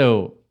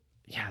 So,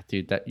 yeah,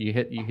 dude, that you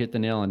hit the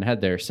nail on the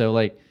head there. So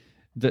like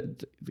the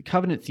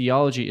covenant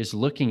theology is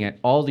looking at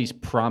all these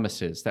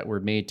promises that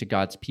were made to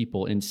God's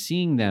people and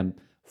seeing them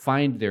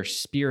find their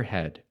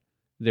spearhead,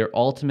 their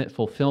ultimate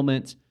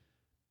fulfillment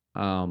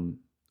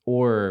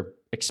or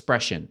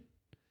expression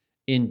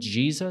in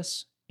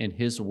Jesus and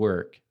his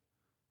work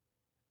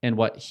and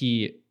what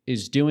he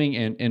is doing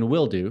and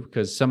will do,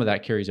 because some of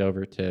that carries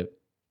over to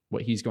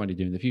what he's going to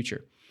do in the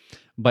future.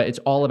 But it's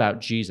all about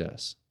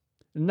Jesus.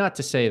 Not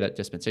to say that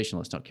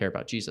dispensationalists don't care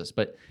about Jesus,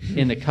 but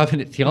in the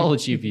covenant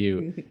theology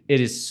view, it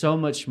is so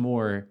much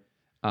more.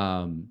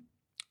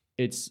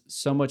 It's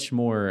so much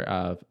more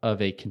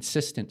of a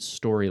consistent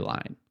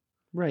storyline,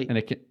 right?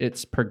 And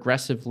it's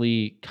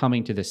progressively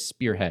coming to this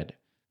spearhead,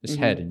 this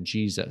head in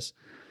Jesus,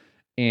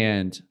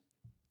 and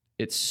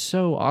it's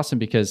so awesome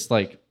because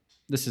like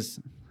this is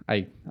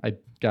I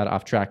got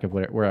off track of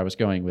where I was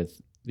going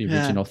with the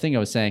original thing I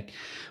was saying,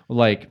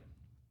 like.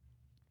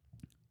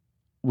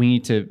 We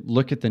need to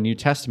look at the New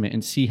Testament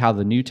and see how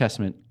the New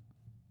Testament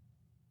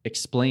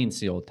explains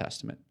the Old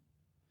Testament.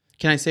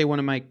 Can I say one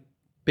of my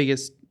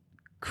biggest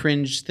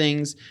cringe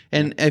things?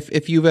 And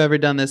if you've ever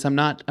done this, I'm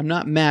not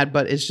mad,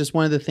 but it's just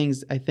one of the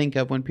things I think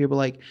of when people are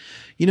like,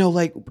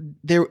 like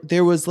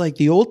there was like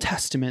the Old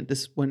Testament.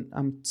 This when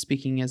I'm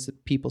speaking as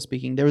people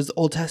speaking, there was the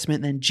Old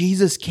Testament, and then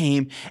Jesus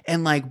came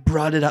and like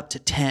brought it up to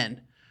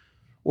 10.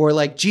 Or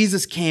like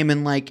Jesus came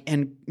and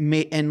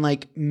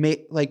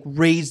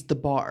raised the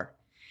bar.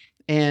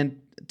 And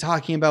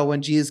talking about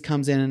when Jesus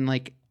comes in and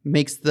like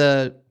makes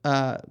the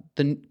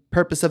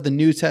purpose of the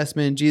New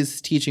Testament,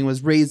 Jesus' teaching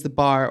was raise the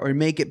bar or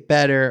make it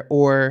better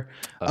or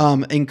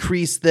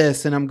increase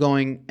this. And I'm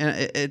going,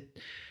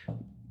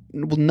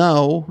 well,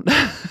 no,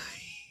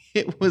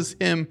 it was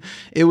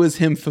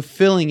him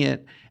fulfilling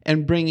it.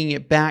 and bringing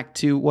it back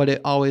to what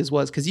it always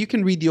was. Because you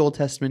can read the Old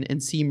Testament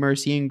and see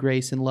mercy and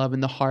grace and love in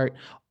the heart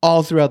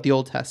all throughout the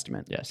Old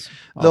Testament. Yes.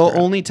 The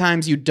only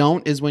times you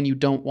don't is when you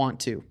don't want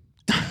to.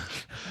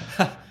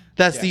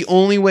 That's the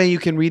only way you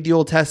can read the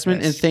Old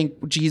Testament and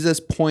think Jesus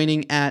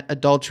pointing at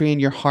adultery in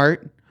your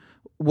heart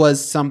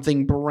was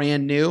something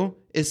brand new,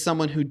 is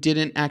someone who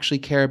didn't actually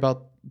care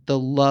about the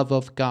love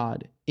of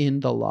God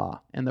in the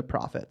law and the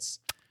prophets.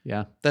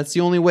 Yeah. That's the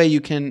only way you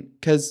can,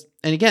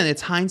 and again,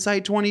 it's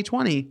hindsight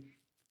 2020.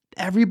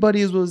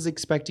 Everybody was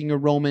expecting a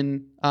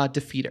Roman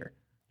defeater.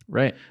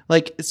 Right.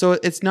 Like, so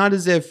it's not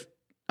as if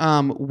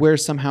we're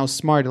somehow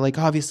smarter. Like,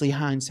 obviously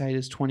hindsight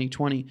is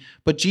 2020,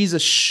 but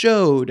Jesus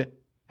showed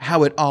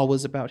how it all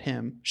was about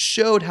him,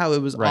 showed how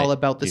it was all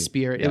about the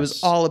Spirit. Yes. It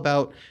was all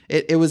about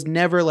it. It was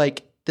never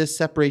like this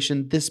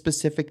separation, this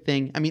specific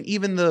thing. I mean,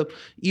 even the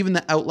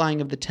outlining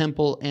of the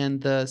temple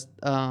and the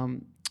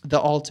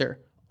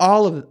altar,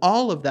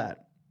 all of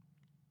that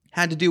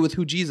had to do with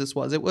who Jesus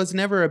was. It was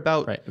never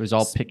about It was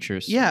all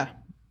pictures. Yeah.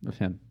 Of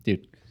him,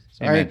 dude.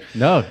 Sorry.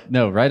 Amen.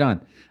 No, right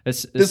on.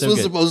 This was so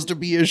supposed to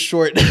be as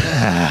short.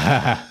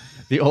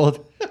 The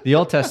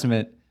Old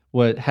Testament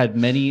had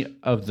many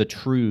of the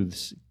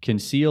truths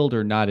concealed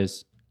or not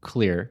as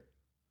clear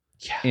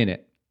in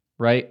it,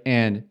 right?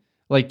 And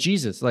like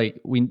Jesus, like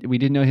we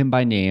didn't know him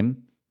by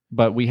name,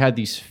 but we had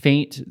these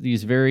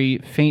very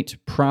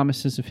faint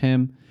promises of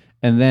him.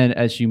 And then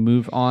as you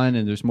move on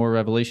and there's more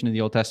revelation in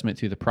the Old Testament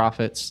through the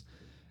prophets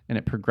and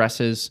it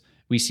progresses,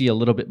 we see a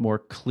little bit more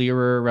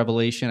clearer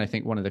revelation. I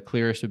think one of the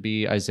clearest would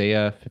be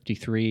Isaiah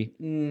 53,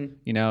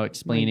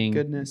 explaining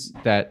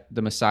that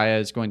the Messiah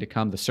is going to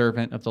come, the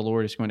servant of the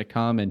Lord is going to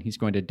come, and he's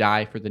going to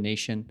die for the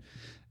nation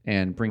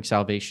and bring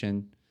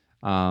salvation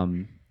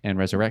and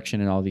resurrection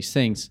and all these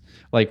things.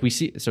 Like we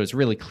see, so it's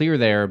really clear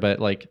there, but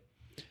like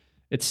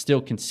it's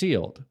still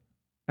concealed.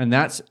 And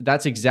that's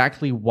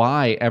exactly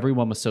why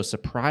everyone was so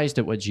surprised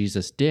at what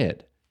Jesus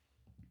did.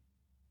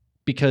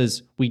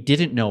 Because we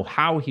didn't know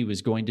how he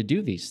was going to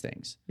do these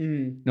things.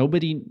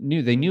 Nobody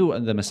knew. They knew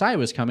the Messiah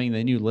was coming.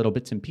 They knew little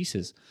bits and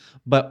pieces.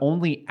 But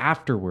only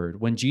afterward,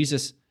 when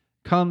Jesus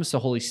comes, the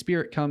Holy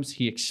Spirit comes,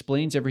 he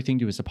explains everything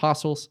to his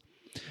apostles.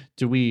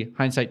 Do we,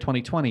 hindsight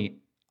 2020,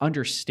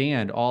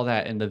 understand all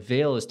that and the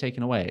veil is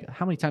taken away?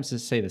 How many times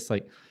does it say this?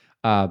 Like,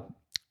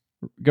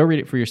 go read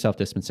it for yourself,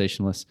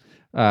 dispensationalists.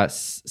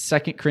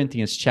 2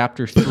 Corinthians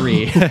chapter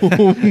 3.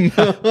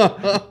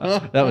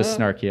 That was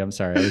snarky. I'm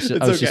sorry.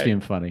 I was just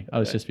being funny.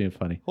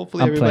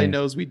 Hopefully everybody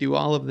knows we do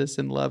all of this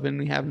in love and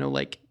we have no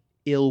like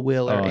ill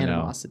will or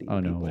animosity. No. Oh,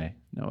 no way.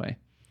 No way.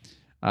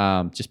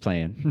 Just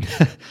playing.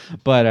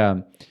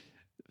 But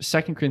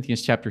 2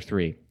 Corinthians chapter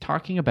 3,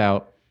 talking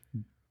about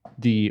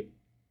the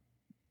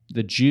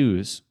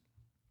Jews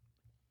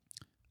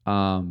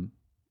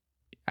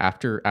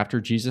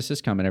after Jesus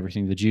has come and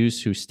everything, the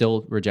Jews who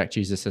still reject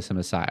Jesus as the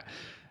Messiah.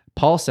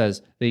 Paul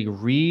says they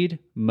read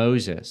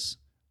Moses,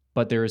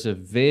 but there is a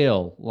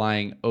veil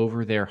lying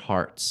over their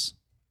hearts.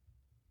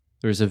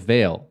 There's a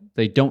veil.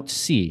 They don't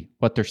see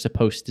what they're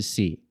supposed to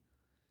see.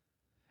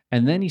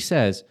 And then he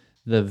says,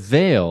 the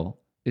veil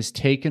is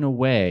taken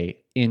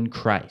away in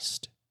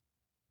Christ.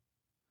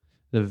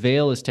 The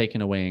veil is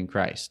taken away in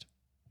Christ.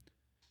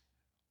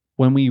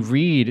 When we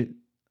read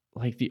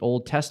like the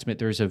Old Testament,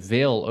 there's a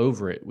veil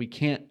over it. We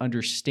can't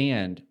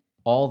understand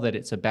all that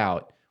it's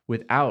about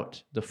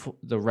without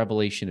the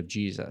revelation of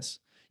Jesus.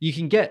 You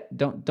can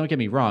don't get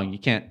me wrong, you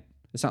can't,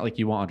 it's not like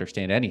you won't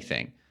understand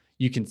anything.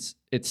 It's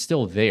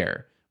still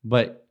there,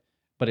 but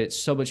it's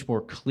so much more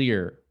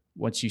clear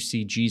once you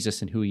see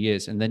Jesus and who he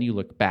is, and then you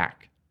look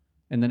back,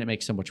 and then it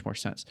makes so much more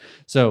sense.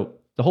 So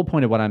the whole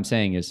point of what I'm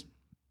saying is,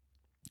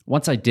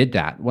 once I did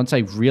that, once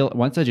I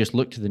just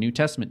looked to the New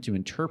Testament to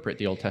interpret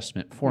the Old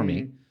Testament for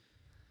me,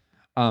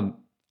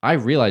 I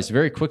realized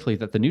very quickly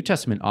that the New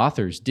Testament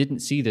authors didn't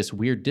see this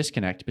weird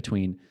disconnect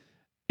between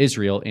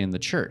Israel and the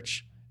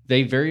church.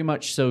 They very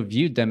much so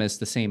viewed them as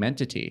the same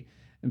entity.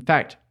 In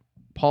fact,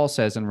 Paul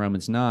says in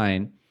Romans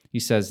 9, he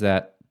says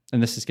that,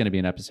 and this is going to be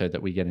an episode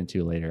that we get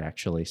into later,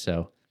 actually,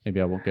 so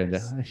maybe I won't go into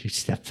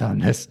huge depth on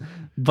this.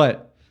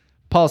 But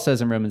Paul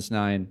says in Romans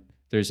 9,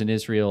 there's an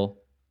Israel,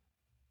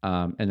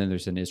 and then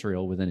there's an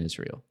Israel within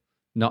Israel.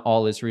 Not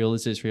all Israel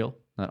is Israel.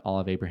 Not all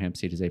of Abraham's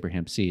seed is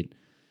Abraham's seed.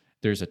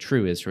 There's a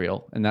true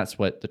Israel, and that's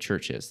what the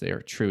church is. They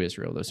are true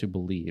Israel, those who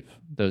believe.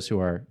 Those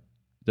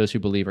who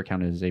believe are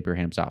counted as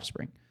Abraham's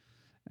offspring,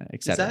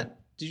 etc.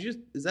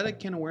 Is that a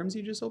can of worms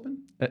you just opened?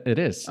 It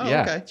is. Oh,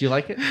 yeah. Okay. Do you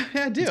like it?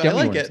 Yeah, I do. I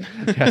like it.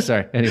 Yeah,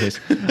 sorry. Anyways.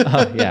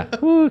 Yeah.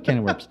 Woo, can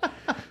of worms.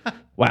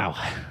 Wow.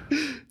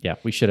 Yeah,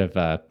 we should have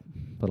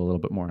put a little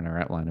bit more in our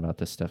outline about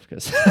this stuff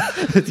because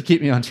to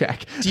keep me on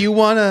track. Do you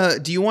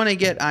wanna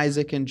get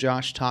Isaac and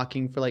Josh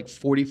talking for like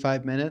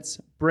 45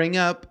 minutes? Bring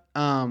up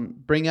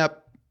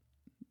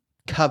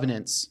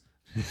covenants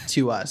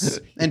to us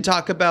and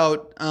talk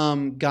about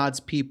God's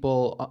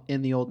people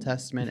in the Old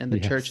Testament and the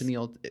church in the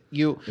Old.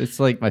 It's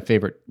like my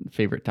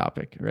favorite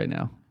topic right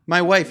now.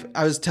 My wife,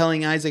 I was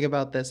telling Isaac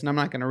about this, and I'm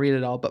not going to read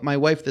it all, but my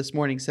wife this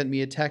morning sent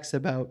me a text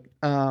about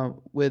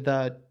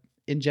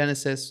in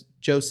Genesis,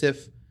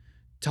 Joseph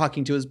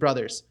talking to his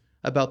brothers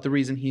about the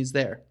reason he's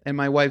there. And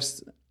my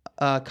wife's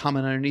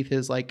comment underneath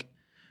is like,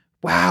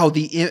 wow,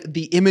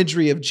 the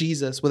imagery of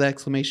Jesus with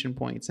exclamation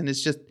points. And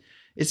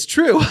it's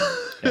true.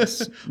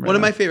 Yes, right One of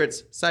on. my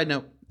favorites. Side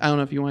note, I don't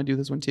know if you want to do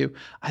this one too.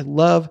 I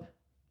love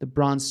the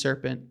bronze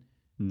serpent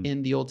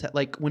in the Old Testament.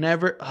 Like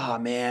whenever,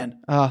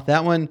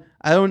 that one.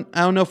 I don't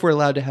know if we're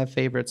allowed to have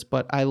favorites,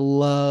 but I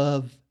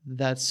love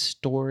that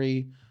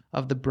story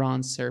of the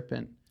bronze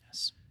serpent.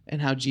 Yes.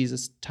 And how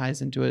Jesus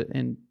ties into it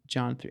in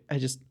John 3.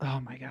 Oh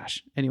my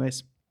gosh.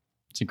 Anyways.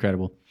 It's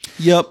incredible.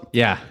 Yep.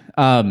 Yeah.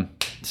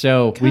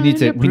 So we need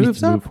to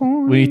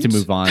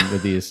move on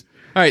with these.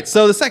 All right.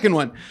 So the second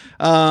one,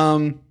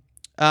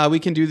 we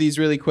can do these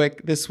really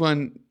quick. This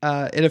one,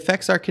 it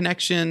affects our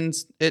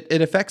connections.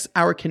 It affects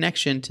our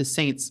connection to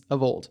saints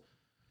of old.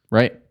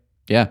 Right.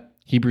 Yeah.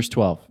 Hebrews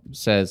 12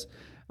 says,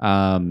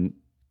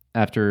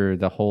 after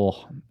the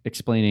whole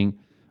explaining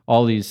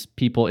all these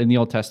people in the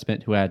Old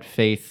Testament who had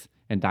faith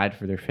and died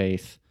for their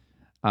faith,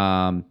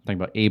 talking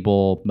about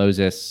Abel,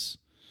 Moses,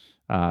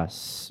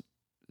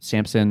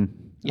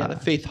 Samson. Yeah, the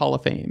Faith Hall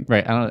of Fame.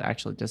 Right. I don't know.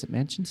 Actually, does it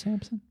mention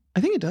Samson?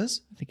 I think it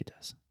does. I think it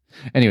does.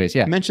 Anyways,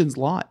 yeah. It mentions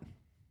Lot.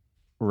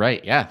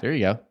 Right. Yeah. There you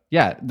go.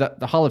 Yeah.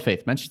 The Hall of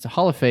Faith mentions the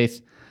Hall of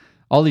Faith,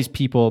 all these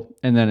people.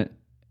 And then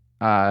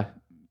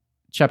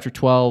chapter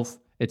 12,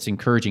 it's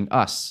encouraging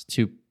us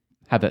to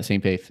have that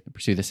same faith and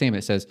pursue the same.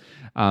 It says,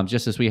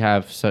 just as we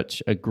have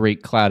such a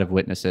great cloud of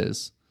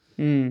witnesses,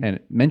 and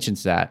it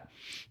mentions that,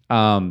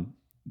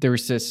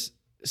 there's this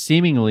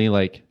seemingly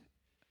like,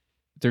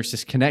 there's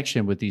this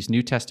connection with these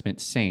New Testament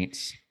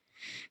saints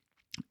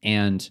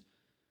and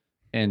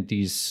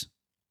these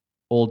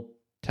Old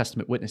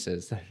Testament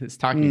witnesses that it's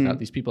talking about,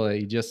 these people that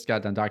you just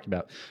got done talking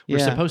about. We're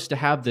supposed to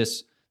have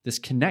this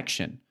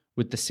connection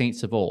with the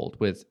saints of old,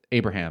 with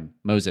Abraham,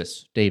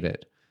 Moses,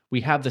 David.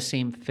 We have the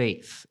same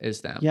faith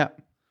as them. Yeah.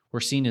 We're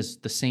seen as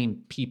the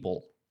same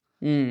people.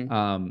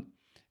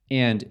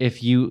 And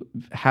if you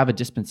have a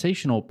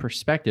dispensational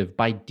perspective,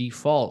 by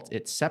default,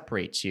 it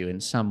separates you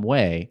in some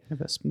way. You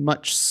have a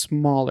much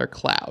smaller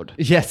cloud.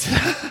 Yes.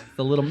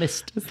 The little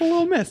mist. It's a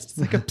little mist. It's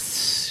like a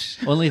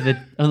psst. Only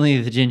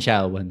the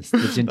Gentile ones.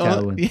 The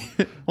Gentile ones.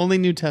 Only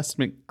New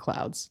Testament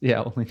clouds.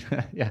 Yeah,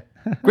 yeah.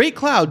 Great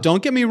cloud.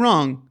 Don't get me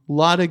wrong. A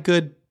lot of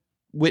good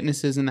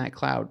witnesses in that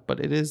cloud, but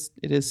it is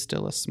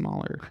still a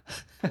smaller.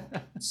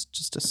 It's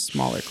just a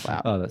smaller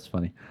cloud. Oh, that's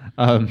funny.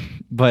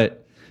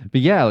 But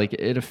yeah, like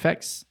it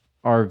affects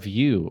our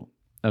view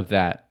of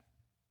that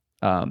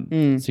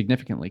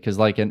significantly, because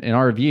like in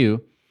our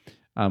view,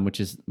 which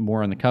is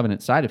more on the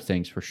covenant side of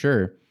things for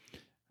sure.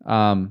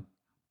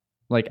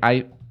 Like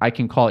I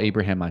can call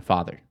Abraham my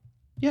father.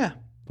 Yeah.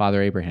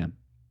 Father Abraham.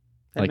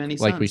 Had many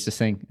sons. Like we used to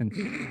sing. And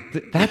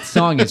that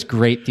song is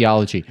great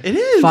theology. It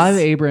is. Father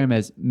Abraham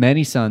has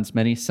many sons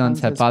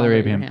have Father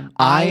Abraham.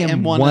 I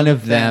am one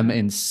of them,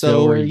 and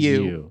so are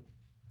you.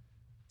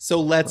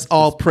 So let's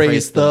all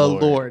praise the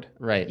Lord.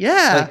 Right.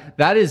 Yeah. Like,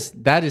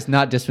 that is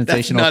not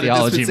dispensational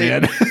theology,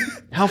 man.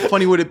 How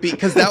funny would it be?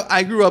 Because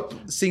I grew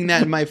up seeing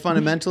that in my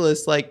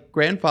fundamentalist like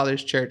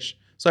grandfather's church.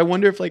 So I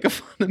wonder if like a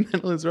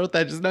fundamentalist wrote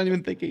that, just not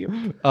even thinking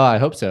of it. I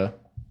hope so.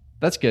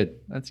 That's good.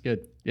 That's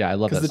good. Yeah, I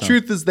love that. Because the song.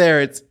 truth is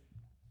there.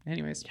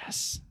 Anyways.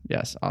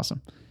 Yes.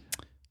 Awesome.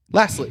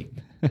 Lastly,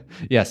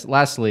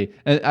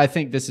 and I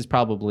think this is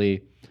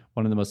probably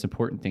one of the most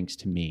important things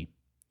to me,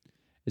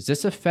 is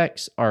this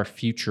affects our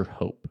future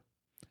hope.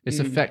 This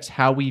affects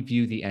how we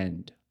view the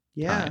end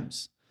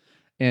times.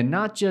 And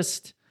not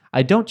just,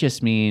 I don't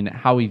just mean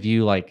how we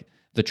view like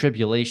the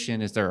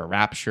tribulation, is there a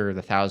rapture,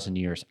 the 1,000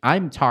 years.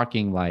 I'm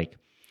talking like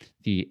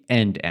the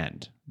end,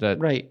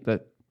 the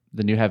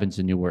new heavens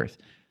and new earth.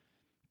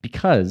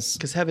 Because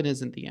heaven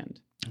isn't the end.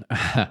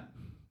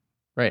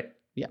 Right.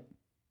 Yeah.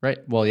 Right.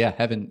 Well, yeah,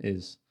 heaven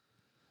is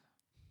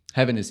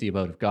the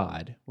abode of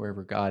God,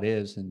 wherever God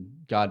is, and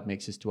God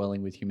makes his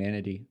dwelling with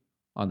humanity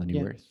on the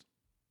new earth.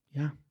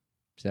 Yeah.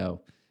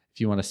 So if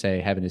you want to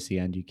say heaven is the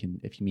end, you can,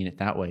 if you mean it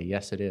that way,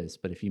 yes, it is.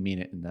 But if you mean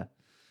it in the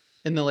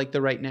like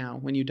the right now,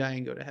 when you die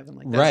and go to heaven,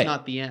 like that's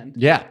not the end.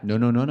 Yeah. No.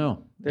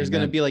 There's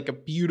going to be like a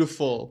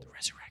beautiful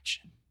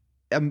resurrection,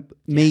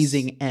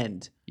 amazing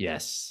end.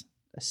 Yes.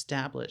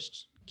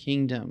 Established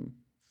kingdom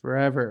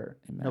forever.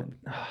 Amen.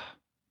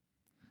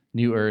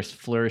 New earth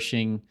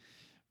flourishing.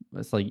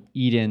 It's like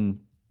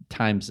Eden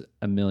times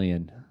a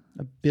million.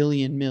 A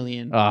billion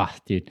million.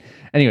 Dude.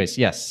 Anyways,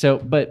 yes. So,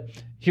 but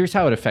here's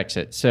how it affects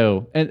it.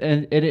 So,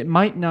 and it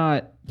might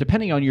not,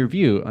 depending on your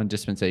view on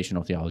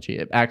dispensational theology,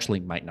 it actually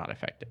might not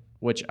affect it,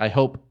 which I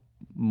hope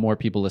more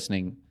people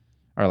listening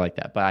are like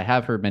that. But I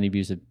have heard many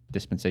views of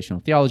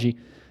dispensational theology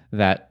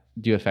that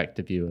do affect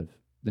the view of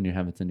the new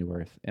heavens and new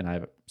earth, and I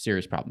have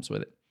serious problems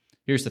with it.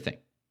 Here's the thing.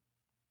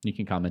 You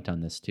can comment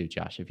on this too,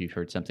 Josh, if you've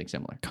heard something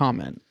similar.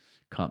 Comment.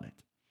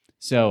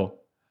 So,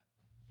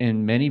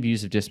 in many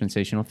views of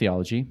dispensational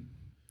theology,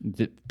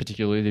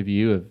 particularly the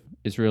view of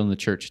Israel and the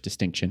church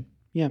distinction,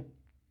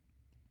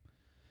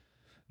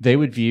 they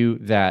would view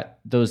that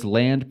those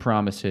land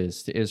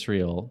promises to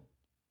Israel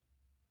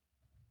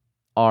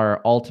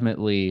are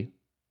ultimately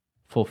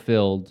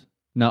fulfilled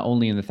not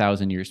only in the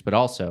 1,000 years, but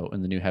also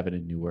in the new heaven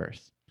and new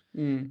earth.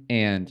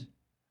 And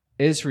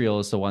Israel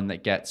is the one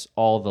that gets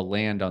all the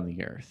land on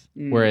the earth,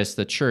 whereas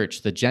the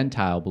church, the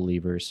Gentile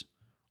believers,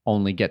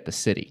 only get the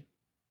city,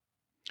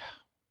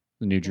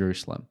 the New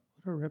Jerusalem.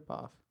 What a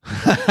ripoff.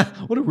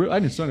 I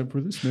didn't sign up for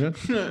this, man.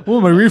 I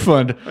want my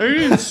refund. I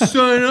didn't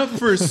sign up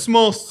for a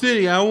small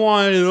city. I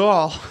wanted it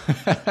all.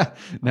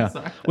 No,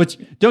 which,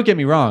 don't get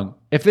me wrong,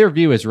 if their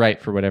view is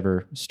right for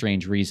whatever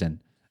strange reason,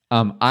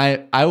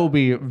 I will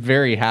be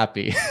very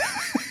happy.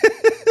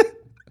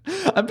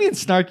 I'm being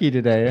snarky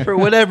today. For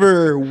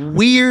whatever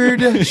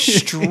weird,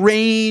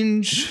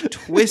 strange,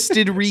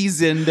 twisted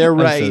reason, they're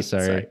right. I'm so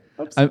sorry.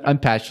 I'm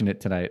passionate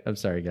tonight. I'm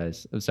sorry,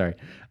 guys. I'm sorry.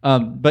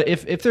 But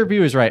if their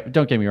view is right,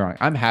 don't get me wrong.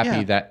 I'm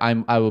happy that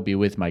I will be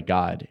with my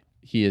God.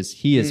 He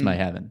is my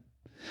heaven.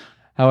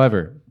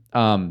 However,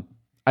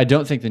 I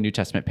don't think the New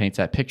Testament paints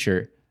that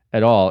picture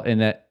at all,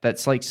 and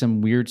that's like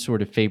some weird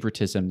sort of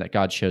favoritism that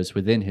God shows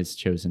within His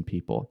chosen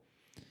people.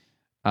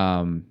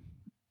 And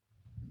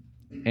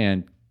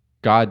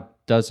God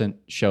doesn't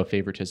show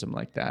favoritism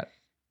like that.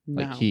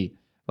 No.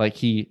 Like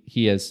he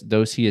has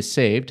those He has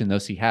saved and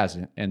those He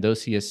hasn't, and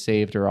those He has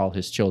saved are all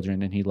His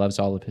children, and He loves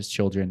all of His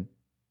children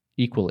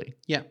equally.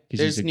 Yeah,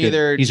 He's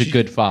a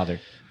good father.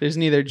 There's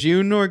neither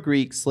Jew nor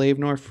Greek, slave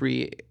nor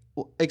free,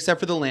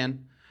 except for the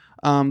land.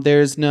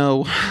 There's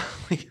no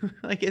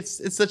like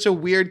it's such a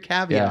weird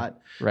caveat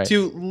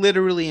to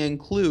literally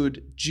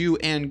include Jew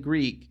and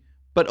Greek,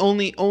 but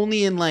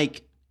only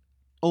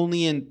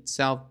in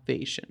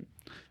salvation.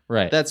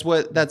 Right. That's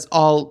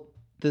all.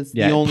 That's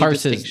the only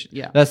distinction.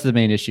 Yeah. That's the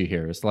main issue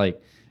here. It's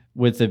like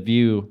with the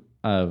view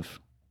of,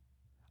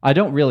 I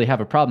don't really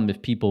have a problem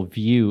if people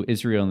view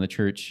Israel and the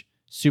church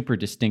super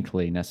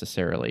distinctly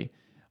necessarily.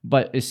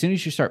 But as soon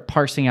as you start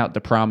parsing out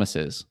the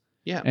promises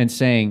and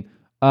saying,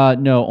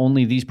 no,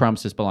 only these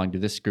promises belong to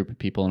this group of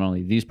people and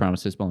only these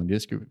promises belong to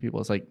this group of people,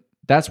 it's like,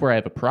 that's where I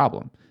have a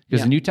problem.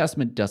 Because the New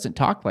Testament doesn't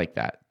talk like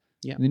that.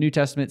 Yeah. The New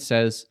Testament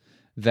says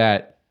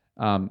that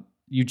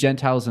you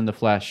Gentiles in the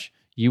flesh,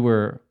 you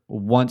were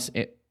once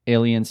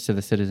aliens to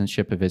the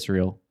citizenship of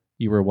Israel.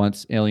 You were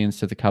once aliens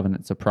to the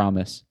covenants of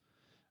promise.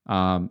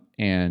 And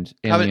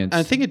aliens.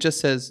 I think it just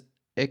says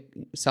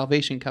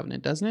salvation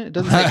covenant, doesn't it? It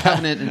doesn't say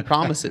covenant and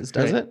promises,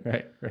 does it?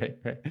 Right.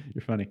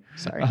 You're funny.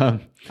 Sorry.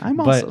 I'm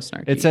also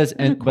snarky. It says,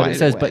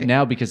 but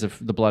now because of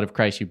the blood of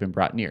Christ, you've been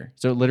brought near.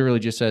 So it literally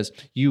just says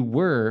you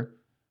were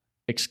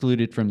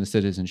excluded from the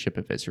citizenship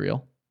of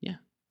Israel. Yeah.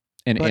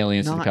 And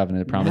aliens to the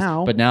covenant of promise.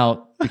 Now. But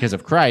now, because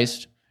of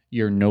Christ,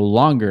 you're no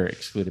longer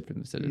excluded from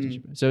the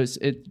citizenship. So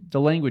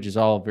the language is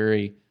all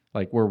very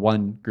like we're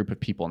one group of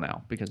people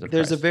now because of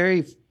There's Christ. A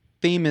very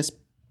famous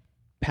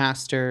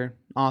pastor,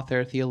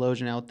 author,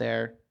 theologian out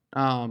there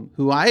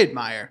who I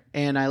admire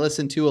and I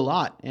listen to a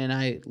lot, and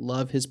I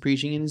love his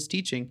preaching and his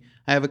teaching.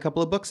 I have a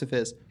couple of books of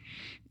his,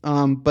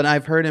 but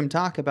I've heard him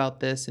talk about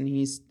this, and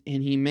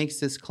he makes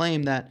this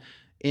claim that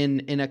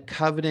in a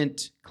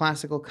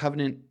classical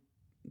covenant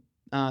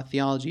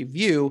theology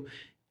view,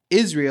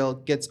 Israel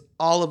gets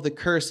all of the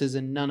curses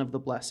and none of the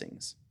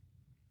blessings.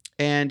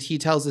 And he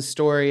tells a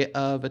story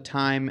of a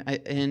time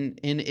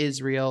in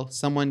Israel,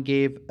 someone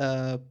gave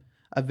a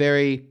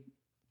very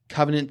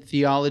covenant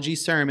theology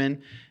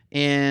sermon,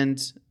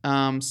 and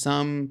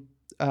an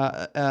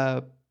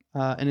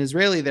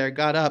Israeli there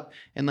got up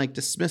and like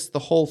dismissed the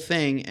whole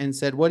thing and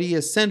said what he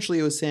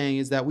essentially was saying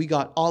is that we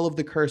got all of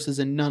the curses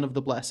and none of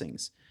the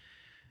blessings.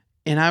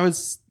 And I would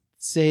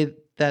say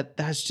that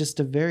that's just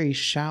a very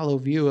shallow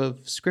view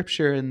of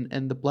Scripture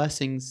and the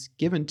blessings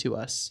given to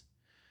us.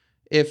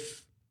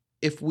 If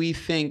we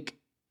think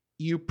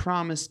you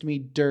promised me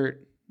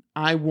dirt,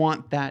 I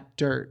want that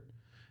dirt,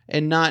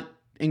 and not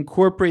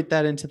incorporate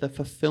that into the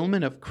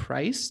fulfillment of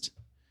Christ,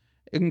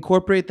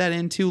 incorporate that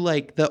into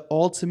like the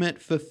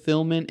ultimate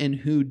fulfillment in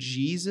who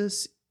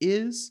Jesus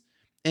is,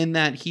 and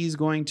that He's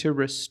going to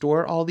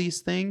restore all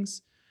these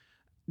things,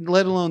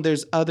 let alone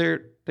there's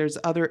other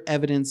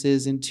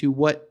evidences into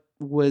what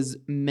was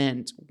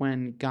meant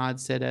when God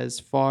said as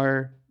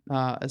far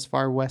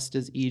west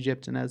as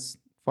Egypt and as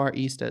far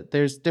east.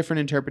 There's different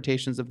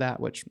interpretations of that,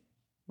 which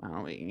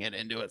we can get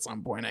into at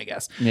some point, I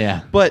guess.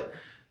 Yeah. But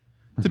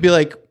to be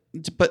like,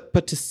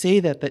 but to say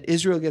that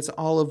Israel gets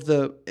all of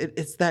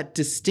it's that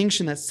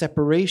distinction, that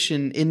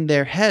separation in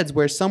their heads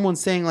where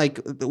someone's saying like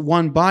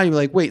one body,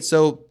 like, wait,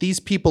 so these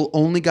people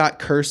only got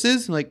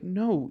curses? Like,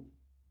 no,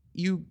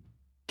 you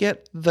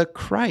get the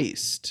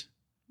Christ.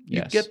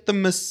 You get the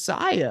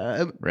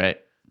Messiah. Right.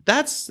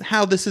 That's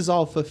how this is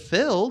all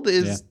fulfilled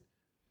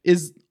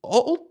is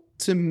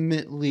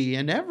ultimately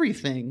and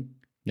everything.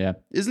 Yeah.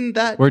 Isn't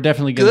that We're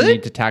definitely going to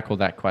need to tackle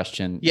that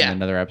question in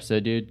another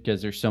episode, dude,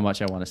 because there's so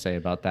much I want to say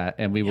about that.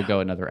 And we will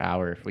go another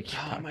hour if we keep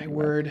talking. Oh, my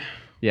word.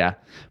 Yeah.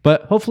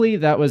 But hopefully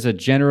that was a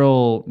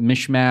general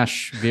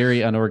mishmash,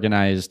 very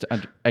unorganized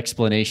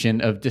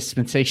explanation of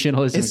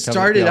dispensationalism. It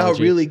started out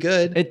really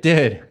good. It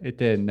did.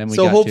 And then we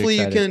got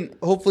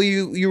hopefully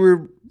you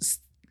were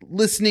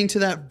listening to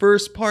that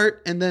first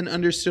part and then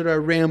understood our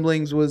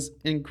ramblings was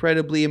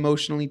incredibly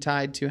emotionally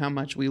tied to how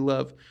much we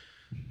love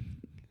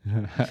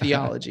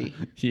theology.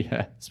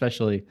 Yeah,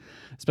 especially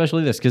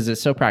this, because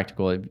it's so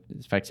practical. It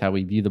affects how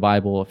we view the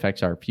Bible,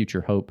 affects our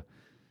future hope,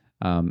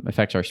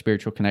 affects our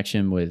spiritual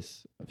connection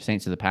with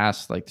saints of the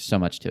past. Like, there's so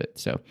much to it.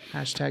 So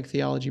Hashtag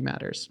theology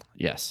matters.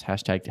 yes,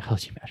 hashtag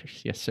theology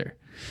matters. Yes, sir.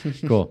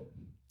 Cool.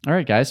 All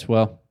right, guys.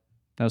 Well,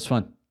 that was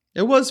fun.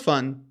 It was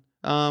fun.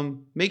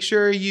 Make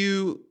sure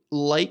you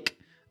like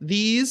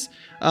these,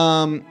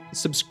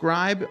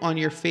 subscribe on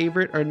your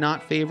favorite or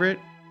not favorite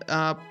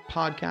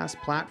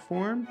podcast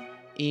platform,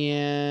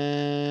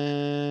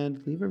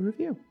 and leave a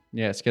review.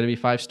 Yeah, it's going to be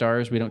 5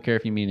 stars. We don't care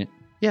if you mean it.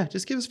 Yeah,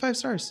 just give us 5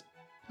 stars.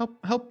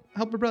 Help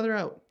a brother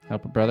out.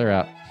 Help a brother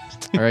out.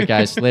 All right,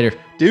 guys. Later.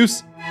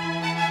 Deuce.